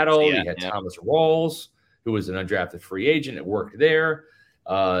Seattle. You had Thomas Rawls, who was an undrafted free agent. It worked there.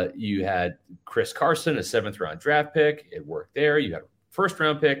 You had Chris Carson, a 7th-round draft pick. It worked there. You had a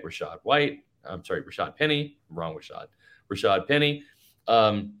first-round pick, Rashad Penny. I'm wrong, Rashad Penny.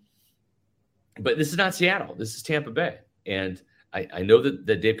 But this is not Seattle. This is Tampa Bay. And I know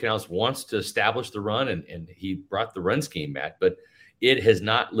that Dave Canales wants to establish the run, and he brought the run scheme, Matt, but it has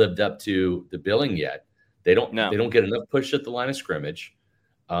not lived up to the billing yet. They don't get enough push at the line of scrimmage.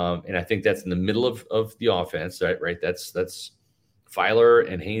 And I think that's in the middle of the offense, right? That's Filer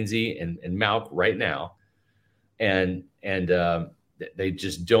and Hainsey and Malk right now. And they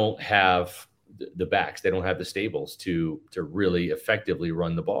just don't have the backs. They don't have the stables to really effectively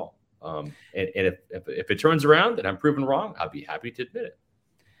run the ball. And if it turns around and I'm proven wrong, I'll be happy to admit it.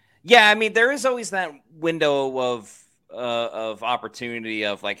 Yeah, I mean, there is always that window of opportunity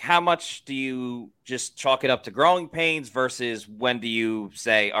of like, how much do you just chalk it up to growing pains versus when do you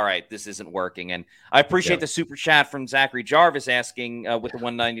say, all right, this isn't working? And I appreciate the super chat from Zachary Jarvis asking with the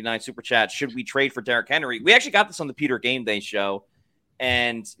 199 super chat, should we trade for Derrick Henry? We actually got this on the Peter Game Day show,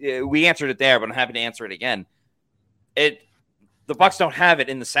 and we answered it there, but I'm happy to answer it again. The Bucs don't have it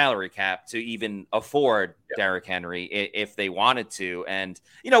in the salary cap to even afford Derrick Henry if they wanted to. And,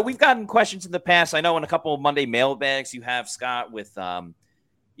 we've gotten questions in the past. I know in a couple of Monday mailbags you have, Scott, with,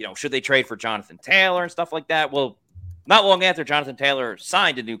 should they trade for Jonathan Taylor and stuff like that? Well, not long after Jonathan Taylor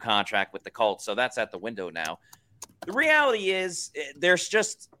signed a new contract with the Colts, so that's at the window now. The reality is there's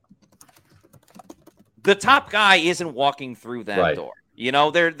just the top guy isn't walking through that door.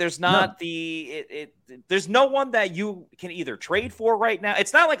 There's not there's no one that you can either trade for right now.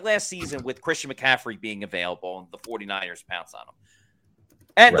 It's not like last season with Christian McCaffrey being available and the 49ers pounce on him.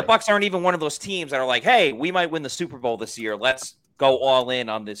 And the Bucs aren't even one of those teams that are like, hey, we might win the Super Bowl this year. Let's go all in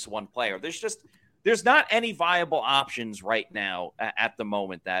on this one player. There's not any viable options right now at the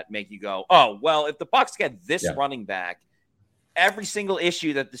moment that make you go, oh, well, if the Bucs get this running back, every single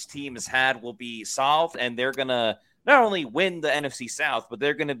issue that this team has had will be solved, and they're going to not only win the NFC South, but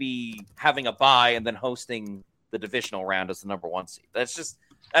they're going to be having a bye and then hosting the divisional round as the number 1 seed. That's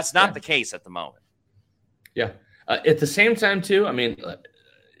not the case at the moment. Yeah. At the same time, too, I mean,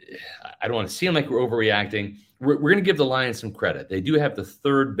 I don't want to seem like we're overreacting. We're going to give the Lions some credit. They do have the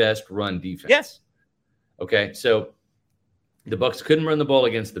 3rd best run defense. Yes. Okay. So the Bucs couldn't run the ball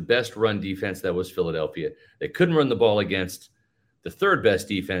against the best run defense. That was Philadelphia. They couldn't run the ball against the 3rd best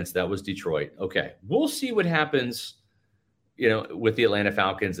defense, that was Detroit. Okay, we'll see what happens, with the Atlanta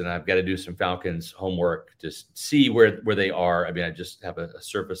Falcons, and I've got to do some Falcons homework to see where they are. I mean, I just have a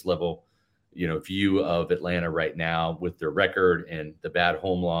surface level, view of Atlanta right now with their record and the bad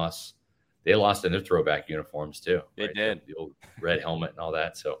home loss. They lost in their throwback uniforms too. They did. The old red helmet and all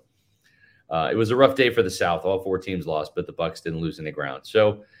that. So it was a rough day for the South. All 4 teams lost, but the Bucs didn't lose any ground.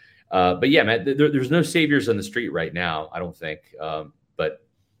 So. But yeah, man, there's no saviors on the street right now, I don't think. But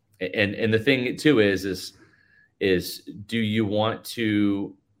the thing too is do you want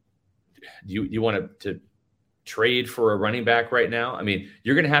to trade for a running back right now? I mean,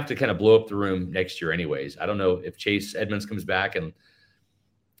 you're going to have to kind of blow up the room next year anyways. I don't know if Chase Edmonds comes back and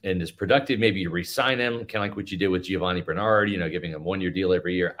is productive. Maybe you re-sign him, kind of like what you did with Giovanni Bernard, giving him 1-year deal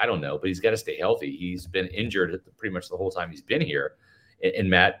every year. I don't know, but he's got to stay healthy. He's been injured pretty much the whole time he's been here. And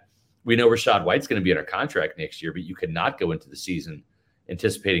Matt, we know Rachaad White's going to be under contract next year, but you cannot go into the season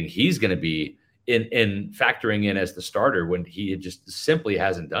anticipating he's going to be in factoring in as the starter when he just simply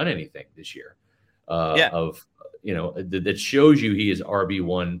hasn't done anything this year. That shows you he is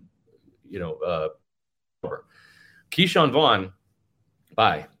RB1. Keyshawn Vaughn,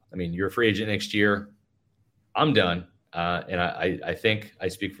 bye. I mean, you're a free agent next year. I'm done. And I think I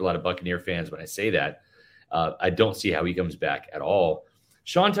speak for a lot of Buccaneer fans when I say that. I don't see how he comes back at all.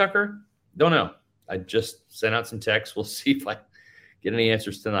 Sean Tucker, don't know. I just sent out some texts. We'll see if I get any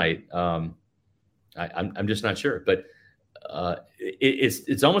answers tonight. I'm just not sure. But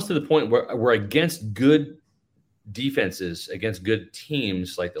it's almost to the point where we're against good defenses, against good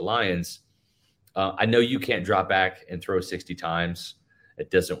teams like the Lions. I know you can't drop back and throw 60 times. It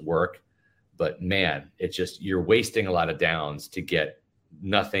doesn't work. But, man, it's just you're wasting a lot of downs to get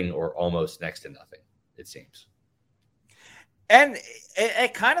nothing or almost next to nothing, it seems. And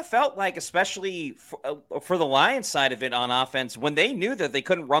it kind of felt like, especially for the Lions side of it on offense, when they knew that they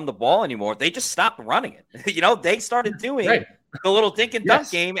couldn't run the ball anymore, they just stopped running it. They started doing the little dink and dunk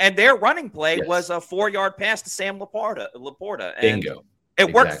game, and their running play was a 4-yard pass to Sam Laporta. And bingo.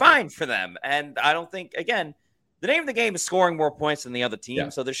 It worked fine for them. And I don't think, again, the name of the game is scoring more points than the other team,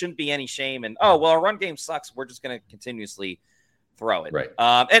 so there shouldn't be any shame in, our run game sucks. We're just going to continuously throw it. Right.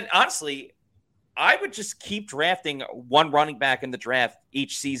 And honestly, I would just keep drafting one running back in the draft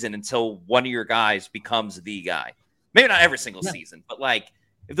each season until one of your guys becomes the guy. Maybe not every single season, but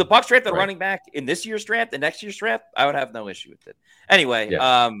if the Bucs drafted a running back in this year's draft, the next year's draft, I would have no issue with it. Anyway,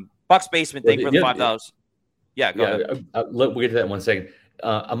 Bucs Basement, thank you for the $5. Yeah, go ahead. We'll get to that in 1 second.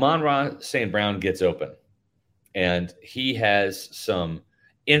 Amon-Ra St. Brown gets open. And he has some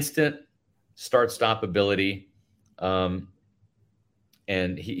instant start-stop ability. And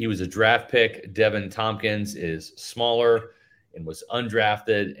he was a draft pick. Devin Tompkins is smaller and was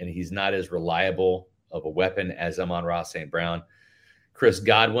undrafted, and he's not as reliable of a weapon as Amon-Ra St. Brown. Chris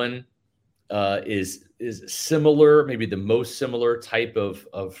Godwin is similar, maybe the most similar type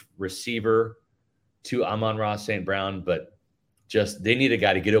of receiver to Amon-Ra St. Brown, but just they need a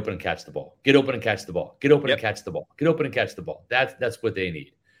guy to get open and catch the ball. Get open and catch the ball. Get open and catch the ball. Get open and catch the ball. That's what they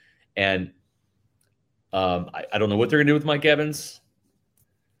need. And I don't know what they're going to do with Mike Evans.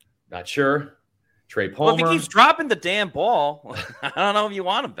 Not sure. Trey Palmer. Well, if he keeps dropping the damn ball, I don't know if you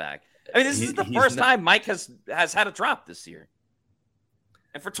want him back. I mean, this is the first time Mike has had a drop this year.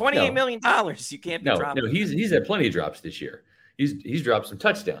 And for $28 million, you can't be dropping. No, he's had plenty of drops this year. He's dropped some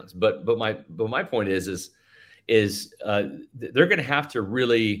touchdowns. But my point is they're going to have to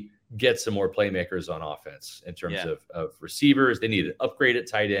really get some more playmakers on offense in terms of receivers. They need an upgrade at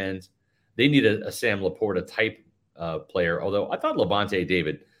tight end. They need a Sam Laporta type player. Although I thought Levante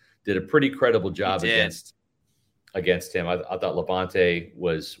David did a pretty credible job against him. I thought Levante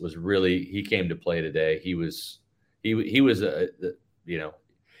was really, he came to play today. He was he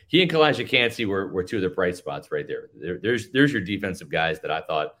and Kalijah Kancey were two of the bright spots right there. There's your defensive guys that I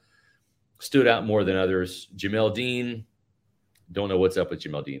thought stood out more than others. Jamel Dean, don't know what's up with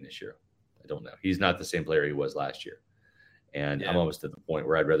Jamel Dean this year. I don't know. He's not the same player he was last year. And I'm almost at the point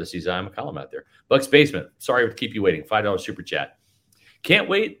where I'd rather see Zion McCollum out there. Bucks Basement, sorry to keep you waiting. $5 super chat. Can't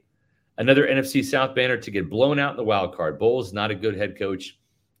wait. Another NFC South banner to get blown out in the wild card. Bowles, not a good head coach.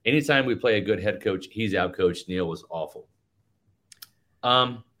 Anytime we play a good head coach, he's out coached. Neil was awful.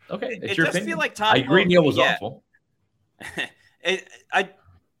 Okay, it's your opinion. Feel like Todd I agree. Neil was awful.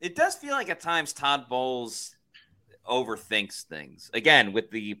 It does feel like at times Todd Bowles overthinks things. Again,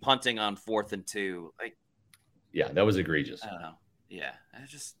 with the punting on 4th and 2. That was egregious. I don't know. Yeah,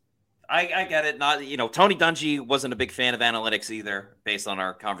 I get it. Not Tony Dungy wasn't a big fan of analytics either, based on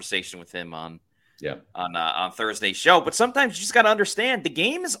our conversation with him on Thursday's show. But sometimes you just got to understand the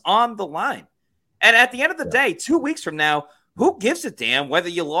game is on the line, and at the end of the day, 2 weeks from now, who gives a damn whether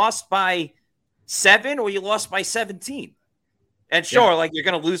you lost by 7 or you lost by 17? And sure, you're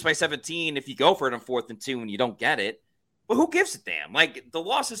going to lose by 17 if you go for it on 4th and 2 and you don't get it. But who gives a damn? The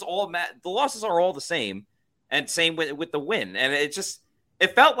losses are all the same, and same with the win. And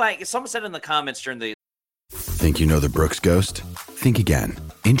it felt like someone said in the comments during the. Think you know the Brooks Ghost? Think again.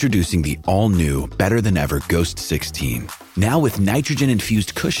 Introducing the all-new, better-than-ever Ghost 16. Now with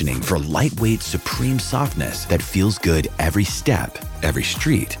nitrogen-infused cushioning for lightweight, supreme softness that feels good every step, every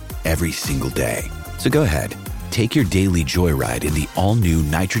street, every single day. So go ahead, take your daily joyride in the all-new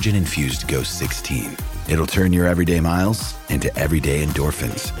nitrogen-infused Ghost 16. It'll turn your everyday miles into everyday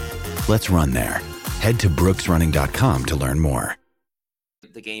endorphins. Let's run there. Head to brooksrunning.com to learn more.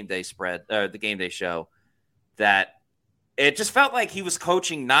 The game day show, that it just felt like he was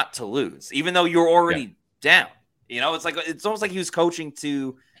coaching not to lose, even though you're already down. It's almost like he was coaching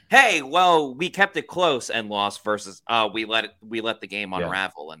to, hey, well, we kept it close and lost versus we let the game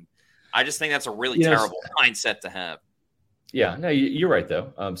unravel. And I just think that's a really terrible mindset to have. Yeah, no, you're right,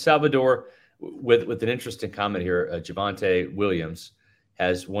 though. Salvador, with an interesting comment here, Javonte Williams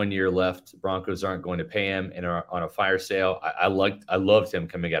has 1 year left. Broncos aren't going to pay him and are on a fire sale. I loved him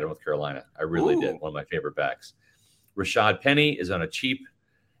coming out of North Carolina. I really did. One of my favorite backs. Rashad Penny is on a cheap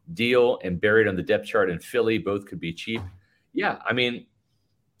deal and buried on the depth chart in Philly. Both could be cheap. Yeah, I mean,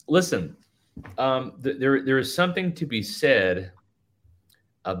 listen, there is something to be said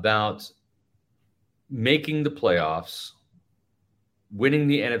about making the playoffs, winning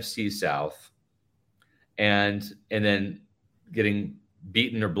the NFC South, and then getting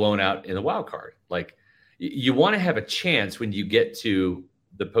beaten or blown out in the wild card. Like, you want to have a chance when you get to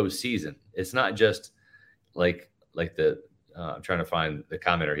the postseason. It's not just like the I'm trying to find the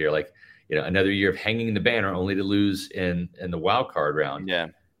commenter here, like, another year of hanging the banner only to lose in the wild card round. Yeah.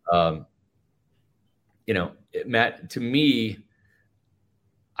 Matt, to me,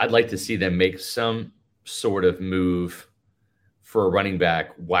 I'd like to see them make some sort of move for a running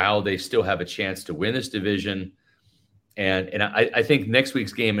back while they still have a chance to win this division. And I think next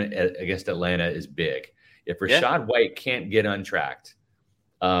week's game against Atlanta is big. If Rachaad White can't get untracked,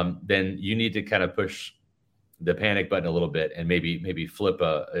 then you need to kind of push the panic button a little bit and maybe flip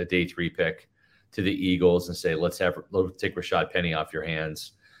a day 3 pick to the Eagles and say, let's take Rashad Penny off your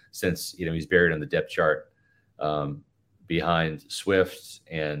hands, since he's buried on the depth chart behind Swift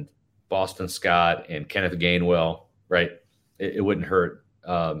and Boston Scott and Kenneth Gainwell. Right? It wouldn't hurt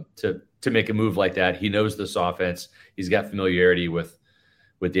to make a move like that. He knows this offense. He's got familiarity with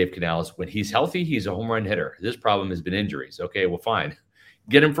Dave Canales. When he's healthy, he's a home run hitter. This problem has been injuries. Okay, well, fine.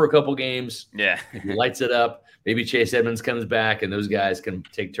 Get him for a couple games. Yeah. He lights it up. Maybe Chase Edmonds comes back and those guys can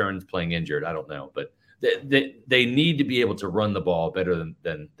take turns playing injured. I don't know. But they need to be able to run the ball better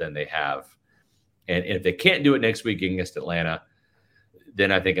than they have. And if they can't do it next week against Atlanta,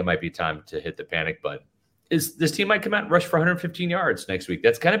 then I think it might be time to hit the panic button. This team might come out and rush for 115 yards next week.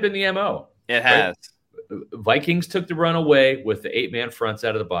 That's kind of been the MO. It has. Right? Vikings took the run away with the 8-man fronts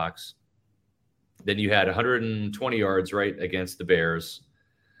out of the box. Then you had 120 yards right against the Bears.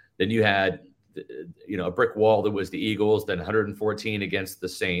 Then you had a brick wall that was the Eagles, then 114 against the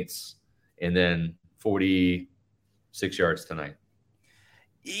Saints, and then 46 yards tonight.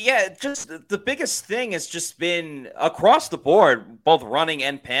 Yeah, just the biggest thing has just been across the board, both running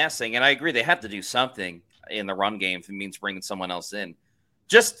and passing. And I agree, they have to do something in the run game if it means bringing someone else in.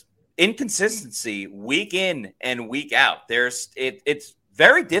 Just inconsistency week in and week out. It's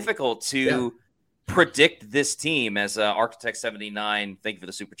very difficult to predict this team, as Architect 79, thank you for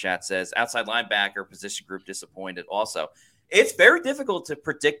the super chat, says. Outside linebacker position group disappointed also. It's very difficult to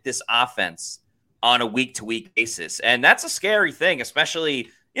predict this offense on a week-to-week basis. And that's a scary thing, especially,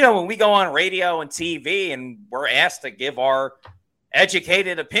 when we go on radio and TV and we're asked to give our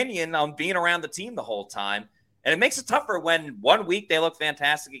educated opinion on being around the team the whole time. And it makes it tougher when 1 week they look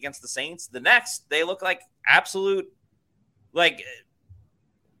fantastic against the Saints. The next, they look like absolute, I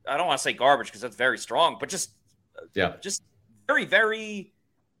don't want to say garbage because that's very strong, but just very, very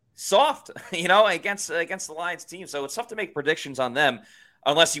soft, against the Lions team. So it's tough to make predictions on them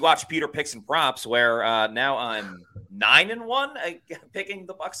unless you watch Peter Picks and Props, where now I'm 9-1 picking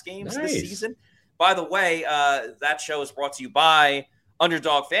the Bucs games this season. By the way, that show is brought to you by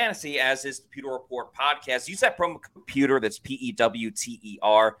Underdog Fantasy, as is the Pewter Report podcast. Use that promo code Pewter, that's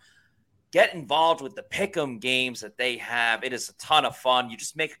PEWTER. Get involved with the Pick'em games that they have. It is a ton of fun. You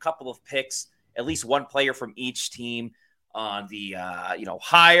just make a couple of picks, at least one player from each team on the,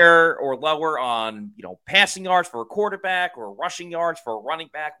 higher or lower on, passing yards for a quarterback or rushing yards for a running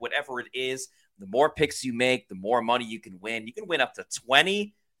back, whatever it is. The more picks you make, the more money you can win. You can win up to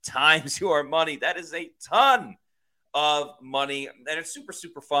 20 times your money. That is a ton of money. And it's super,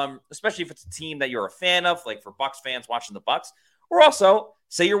 super fun, especially if it's a team that you're a fan of, like for Bucs fans watching the Bucs. Or also,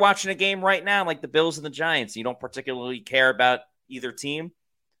 say you're watching a game right now, like the Bills and the Giants, and you don't particularly care about either team.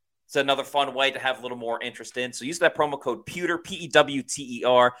 It's another fun way to have a little more interest in. So use that promo code Pewter,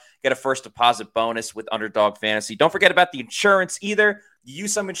 PEWTER. Get a first deposit bonus with Underdog Fantasy. Don't forget about the insurance either. You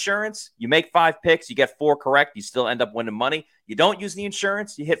use some insurance, you make 5 picks, you get 4 correct, you still end up winning money. You don't use the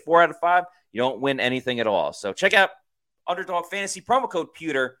insurance, you hit 4 out of 5, you don't win anything at all. So check out Underdog Fantasy, promo code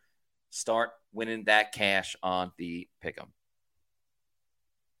Pewter. Start winning that cash on the pick'em.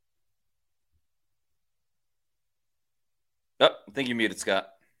 Oh, I think you're muted, Scott.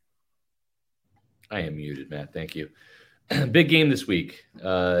 I am muted, Matt. Thank you. Big game this week.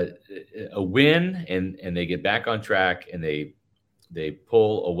 A win, and they get back on track, and they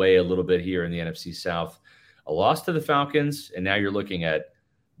pull away a little bit here in the NFC South. A loss to the Falcons, and now you're looking at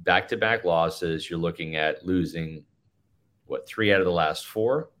back-to-back losses. You're looking at losing, 3 out of the last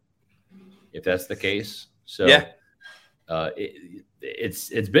 4? if that's the case. So yeah.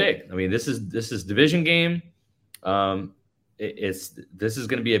 It's big. I mean, this is division game. This is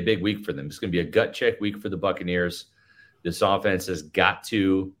going to be a big week for them. It's going to be a gut check week for the Buccaneers. This offense has got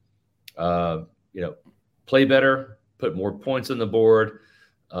to, play better, put more points on the board,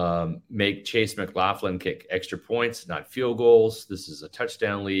 make Chase McLaughlin kick extra points, not field goals. This is a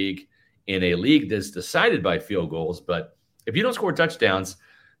touchdown league in a league that's decided by field goals. But if you don't score touchdowns,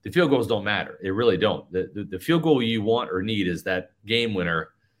 the field goals don't matter. They really don't. The field goal you want or need is that game winner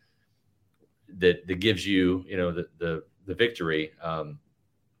that gives you, the victory.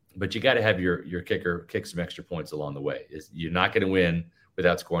 But you got to have your kicker kick some extra points along the way. You're not going to win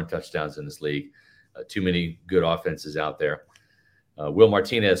without scoring touchdowns in this league. Too many good offenses out there. Will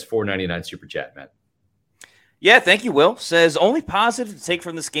Martinez, $4.99 super chat, Matt. Yeah, thank you, Will. Says, only positive to take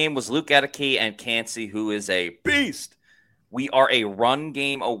from this game was Luke Adeke and Cansey, who is a beast. We are a run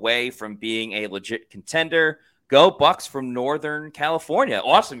game away from being a legit contender. Go Bucks from Northern California.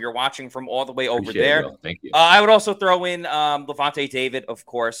 Awesome. You're watching from all the way over Appreciate there. it, Will. Thank you. I would also throw in Levante David, of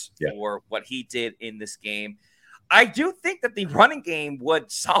course, for what he did in this game. I do think that the running game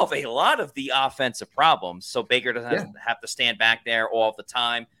would solve a lot of the offensive problems. So Baker doesn't have to stand back there all the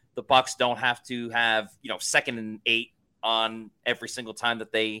time. The Bucks don't have to have, 2nd and 8 on every single time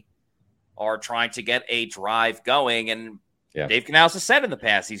that they are trying to get a drive going. And Dave Canales has said in the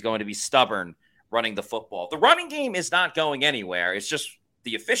past he's going to be stubborn running the football. The running game is not going anywhere. It's just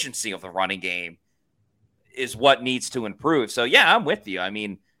the efficiency of the running game is what needs to improve. So, yeah, I'm with you. I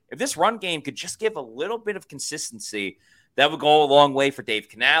mean, if this run game could just give a little bit of consistency, that would go a long way for Dave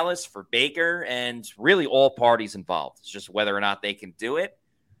Canales, for Baker, and really all parties involved. It's just whether or not they can do it.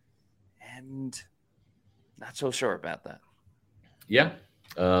 And not so sure about that. Yeah.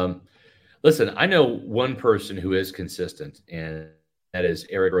 Listen, I know one person who is consistent, and that is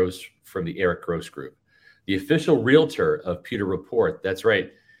Eric Gross from the Eric Gross Group, the official realtor of Pewter Report. That's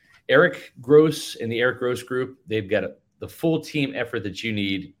right. Eric Gross and the Eric Gross Group, they've got the full team effort that you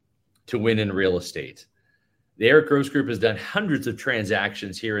need to win in real estate. The Eric Gross Group has done hundreds of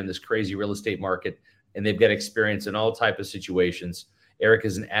transactions here in this crazy real estate market, and they've got experience in all type of situations. Eric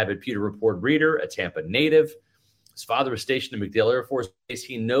is an avid Pewter Report reader, a Tampa native. His father was stationed in MacDill Air Force Base.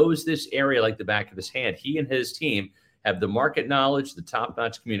 He knows this area like the back of his hand. He and his team have the market knowledge, the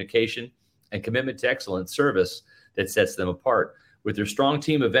top-notch communication, and commitment to excellent service that sets them apart. With their strong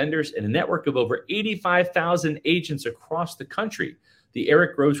team of vendors and a network of over 85,000 agents across the country, the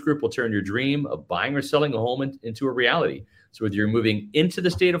Eric Gross Group will turn your dream of buying or selling a home into a reality. So whether you're moving into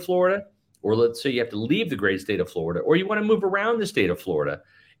the state of Florida, or let's say you have to leave the great state of Florida, or you want to move around the state of Florida,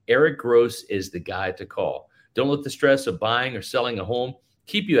 Eric Gross is the guy to call. Don't let the stress of buying or selling a home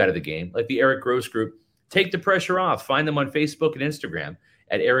keep you out of the game. Like the Eric Gross Group, take the pressure off. Find them on Facebook and Instagram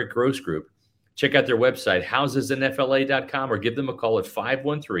at Eric Gross Group. Check out their website, housesinfla.com, or give them a call at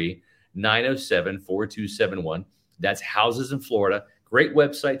 513-907-4271. That's Houses in Florida. Great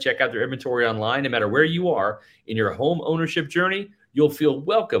website. Check out their inventory online. No matter where you are in your home ownership journey, you'll feel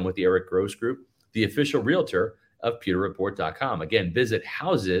welcome with the Eric Gross Group, the official realtor of pewterreport.com. Again, visit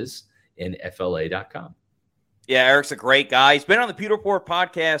housesinfla.com. Yeah, Eric's a great guy. He's been on the Pewter Report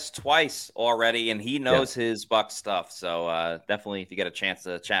podcast twice already, and he knows his Bucs stuff. So definitely, if you get a chance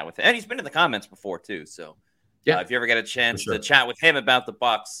to chat with him, and he's been in the comments before too. So if you ever get a chance to chat with him about the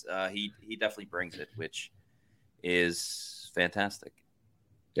Bucs, he definitely brings it, which is fantastic.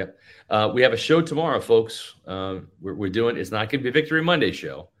 Yeah, we have a show tomorrow, folks. We're doing. It's not going to be a Victory Monday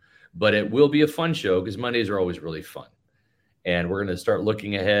show, but it will be a fun show because Mondays are always really fun. And we're going to start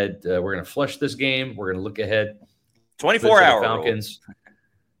looking ahead. We're going to flush this game. We're going to look ahead. 24-hour Falcons. Rule.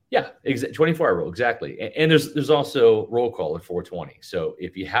 Yeah, 24-hour rule, exactly. And there's also roll call at 4:20. So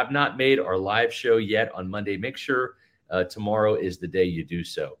if you have not made our live show yet on Monday, make sure tomorrow is the day you do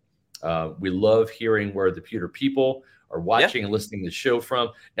so. We love hearing where the Pewter people are watching and listening to the show from,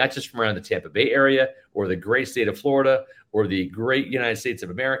 not just from around the Tampa Bay area or the great state of Florida or the great United States of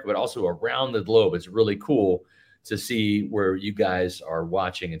America, but also around the globe. It's really cool to see where you guys are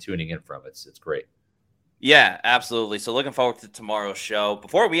watching and tuning in from. It's great. Yeah, absolutely. So looking forward to tomorrow's show.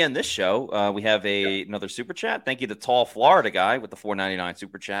 Before we end this show, we have another super chat. Thank you to Tall Florida guy with the $4.99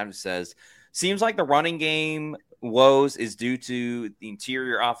 super chat who says, seems like the running game woes is due to the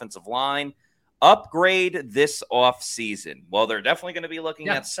interior offensive line. Upgrade this off season. Well, they're definitely going to be looking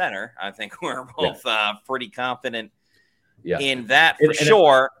at center. I think we're both pretty confident in that for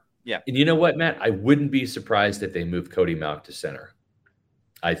sure. And you know what, Matt? I wouldn't be surprised if they move Cody Mauch to center.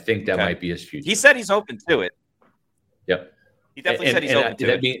 I think that might be his future. He said he's open to it. Yep. He definitely said he's open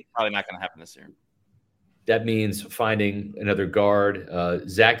to it. Probably not going to happen this year. that means finding another guard.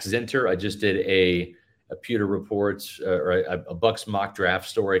 Zach Zinter, I just did a Pewter Reports or a Bucks mock draft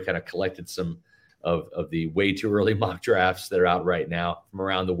story, kind of collected some of the way too early mock drafts that are out right now from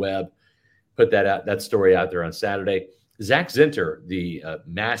around the web. Put that story out there on Saturday. Zach Zinter, the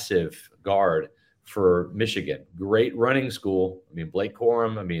massive guard for Michigan, great running school. I mean, Blake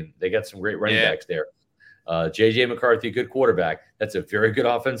Corum. I mean, they got some great running backs there. J.J. McCarthy, good quarterback. That's a very good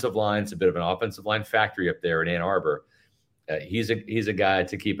offensive line. It's a bit of an offensive line factory up there in Ann Arbor. He's a guy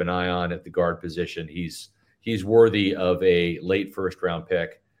to keep an eye on at the guard position. He's worthy of a late first round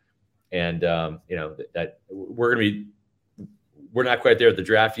pick, and that we're not quite there at the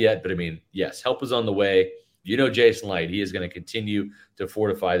draft yet. But I mean, yes, help is on the way. Jason Light, he is going to continue to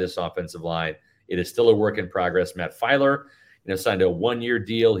fortify this offensive line. It is still a work in progress. Matt Filer, signed a 1-year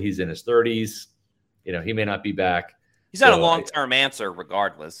deal. He's in his 30s. He may not be back. He's not a long-term answer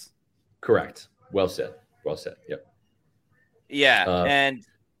regardless. Correct. Well said. Yep. Yeah. Go ahead.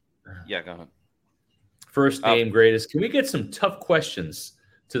 First name, greatest. Can we get some tough questions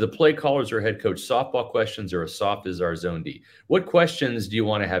to the play callers or head coach? Softball questions are as soft as our zone D. What questions do you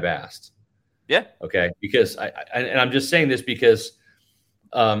want to have asked? Yeah. Okay. Because I'm just saying this because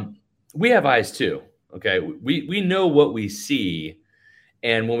we have eyes too. Okay. We know what we see.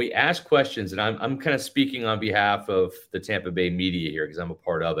 And when we ask questions, and I'm kind of speaking on behalf of the Tampa Bay media here because I'm a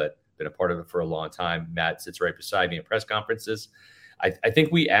part of it, been a part of it for a long time. Matt sits right beside me in press conferences. I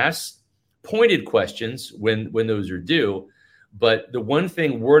think we ask pointed questions when those are due. But the one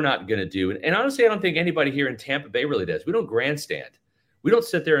thing we're not going to do, and honestly, I don't think anybody here in Tampa Bay really does. We don't grandstand. We don't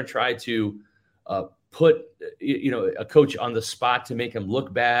sit there and try to put a coach on the spot to make him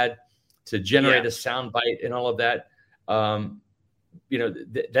look bad, to generate a sound bite and all of that.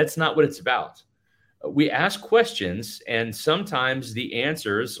 That's not what it's about. We ask questions, and sometimes the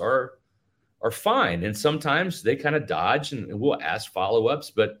answers are fine, and sometimes they kind of dodge, and we'll ask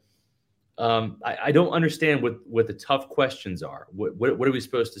follow-ups. But I don't understand what the tough questions are. What are we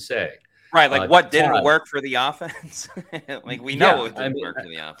supposed to say? Right, like what didn't work for the offense? Like we know what didn't work for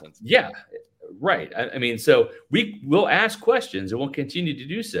the offense. Yeah, right. I mean, so we'll ask questions, and we'll continue to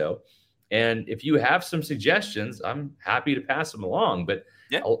do so. And if you have some suggestions, I'm happy to pass them along. But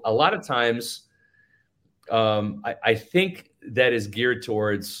a lot of times, I think that is geared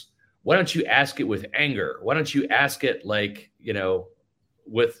towards, why don't you ask it with anger? Why don't you ask it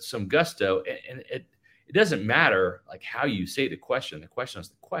with some gusto? And it doesn't matter like how you say the question. The question is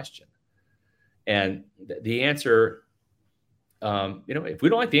the question. And the answer, if we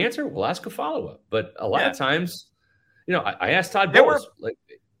don't like the answer, we'll ask a follow-up. But a lot of times, I asked Todd Bowles,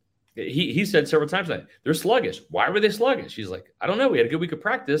 he said several times that they're sluggish. Why were they sluggish? He's like, I don't know. We had a good week of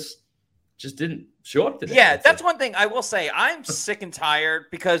practice. Just didn't show up today. Yeah, that's one thing I will say. I'm sick and tired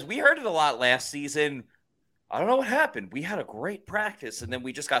because we heard it a lot last season. I don't know what happened. We had a great practice, and then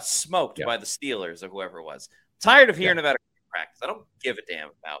we just got smoked by the Steelers or whoever it was. Tired of hearing about a great practice. I don't give a damn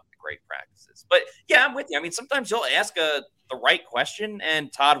about the great practices. But, yeah, I'm with you. I mean, sometimes you'll ask the right question,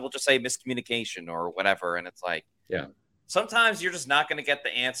 and Todd will just say miscommunication or whatever, and it's like, sometimes you're just not going to get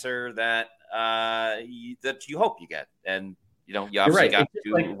the answer that you hope you get. And, you obviously got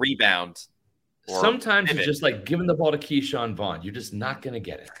to rebound. Sometimes it's just like giving the ball to Keyshawn Vaughn. You're just not going to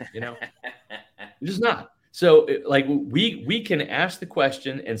get it, You're just not. So, we can ask the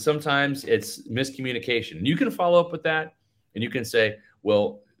question, and sometimes it's miscommunication. You can follow up with that, and you can say,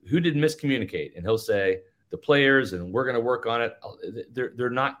 well, who did miscommunicate? And he'll say, the players, and we're going to work on it. They're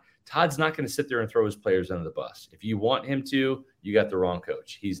not – Todd's not going to sit there and throw his players under the bus. If you want him to, you got the wrong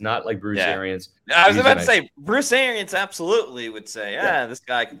coach. He's not like Bruce Arians. I was about to say, Bruce Arians absolutely would say, this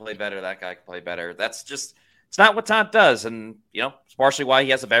guy can play better, that guy can play better. That's just – it's not what Todd does. And, it's partially why he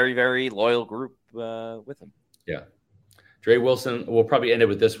has a very, very loyal group with him. Yeah. Dre Wilson, we'll probably end it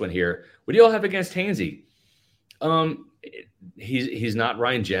with this one here. What do you all have against Hainsey? He's not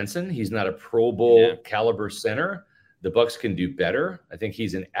Ryan Jensen. He's not a Pro Bowl caliber center. The Bucs can do better. I think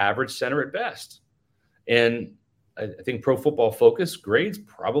he's an average center at best. And I think Pro Football Focus grades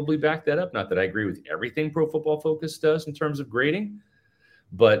probably back that up. Not that I agree with everything Pro Football Focus does in terms of grading,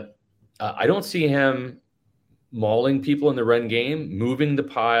 but I don't see him mauling people in the run game, moving the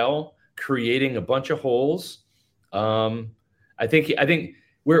pile, creating a bunch of holes. I think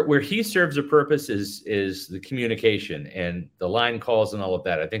where he serves a purpose is the communication and the line calls and all of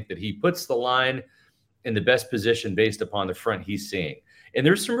that. I think that he puts the line in the best position based upon the front he's seeing. And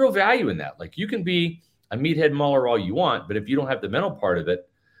there's some real value in that. Like, you can be a meathead mauler all you want, but if you don't have the mental part of it,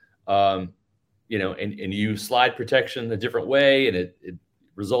 and you slide protection a different way and it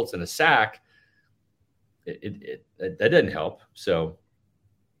results in a sack, that doesn't help. So,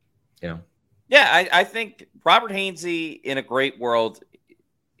 Yeah, I think Robert Hainsey, in a great world,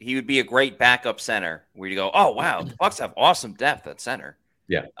 he would be a great backup center where you go, oh, wow, the Bucks have awesome depth at center.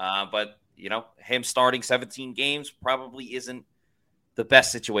 Yeah. But, him starting 17 games probably isn't the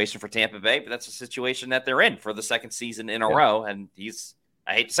best situation for Tampa Bay, but that's a situation that they're in for the second season in a row. And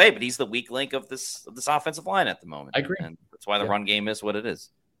I hate to say it, but he's the weak link of this offensive line at the moment. I agree. And that's why the run game is what it is.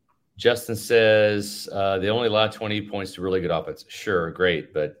 Justin says they only allowed 20 points to really good offense. Sure,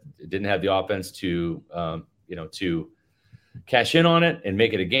 great, but it didn't have the offense to cash in on it and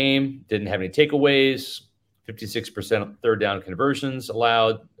make it a game. Didn't have any takeaways. 56% third down conversions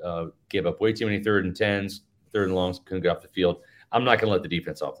allowed. Gave up way too many 3rd and 10s, 3rd and longs. Couldn't get off the field. I'm not going to let the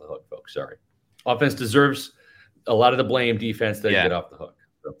defense off the hook, folks. Sorry. Offense deserves a lot of the blame. Defense doesn't get off the hook.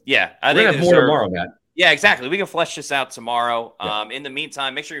 So. Yeah, I think we're going to have more tomorrow, Matt. Yeah, exactly. We can flesh this out tomorrow. Yeah. In the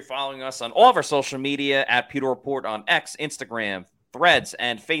meantime, make sure you're following us on all of our social media at Pewter Report on X, Instagram, Threads,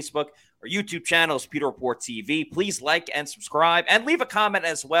 and Facebook. Our YouTube channel is Pewter Report TV. Please like and subscribe and leave a comment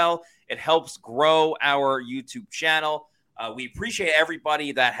as well. It helps grow our YouTube channel. We appreciate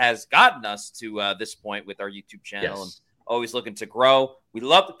everybody that has gotten us to this point with our YouTube channel and always looking to grow. We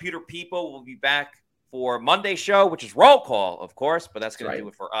love the Pewter people. We'll be back for Monday's show, which is roll call, of course, but that's going to do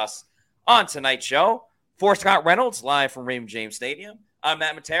it for us on tonight's show. For Scott Reynolds, live from Raymond James Stadium, I'm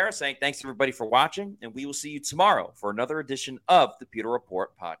Matt Matera saying thanks everybody for watching, and we will see you tomorrow for another edition of the Pewter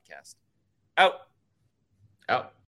Report podcast. Out.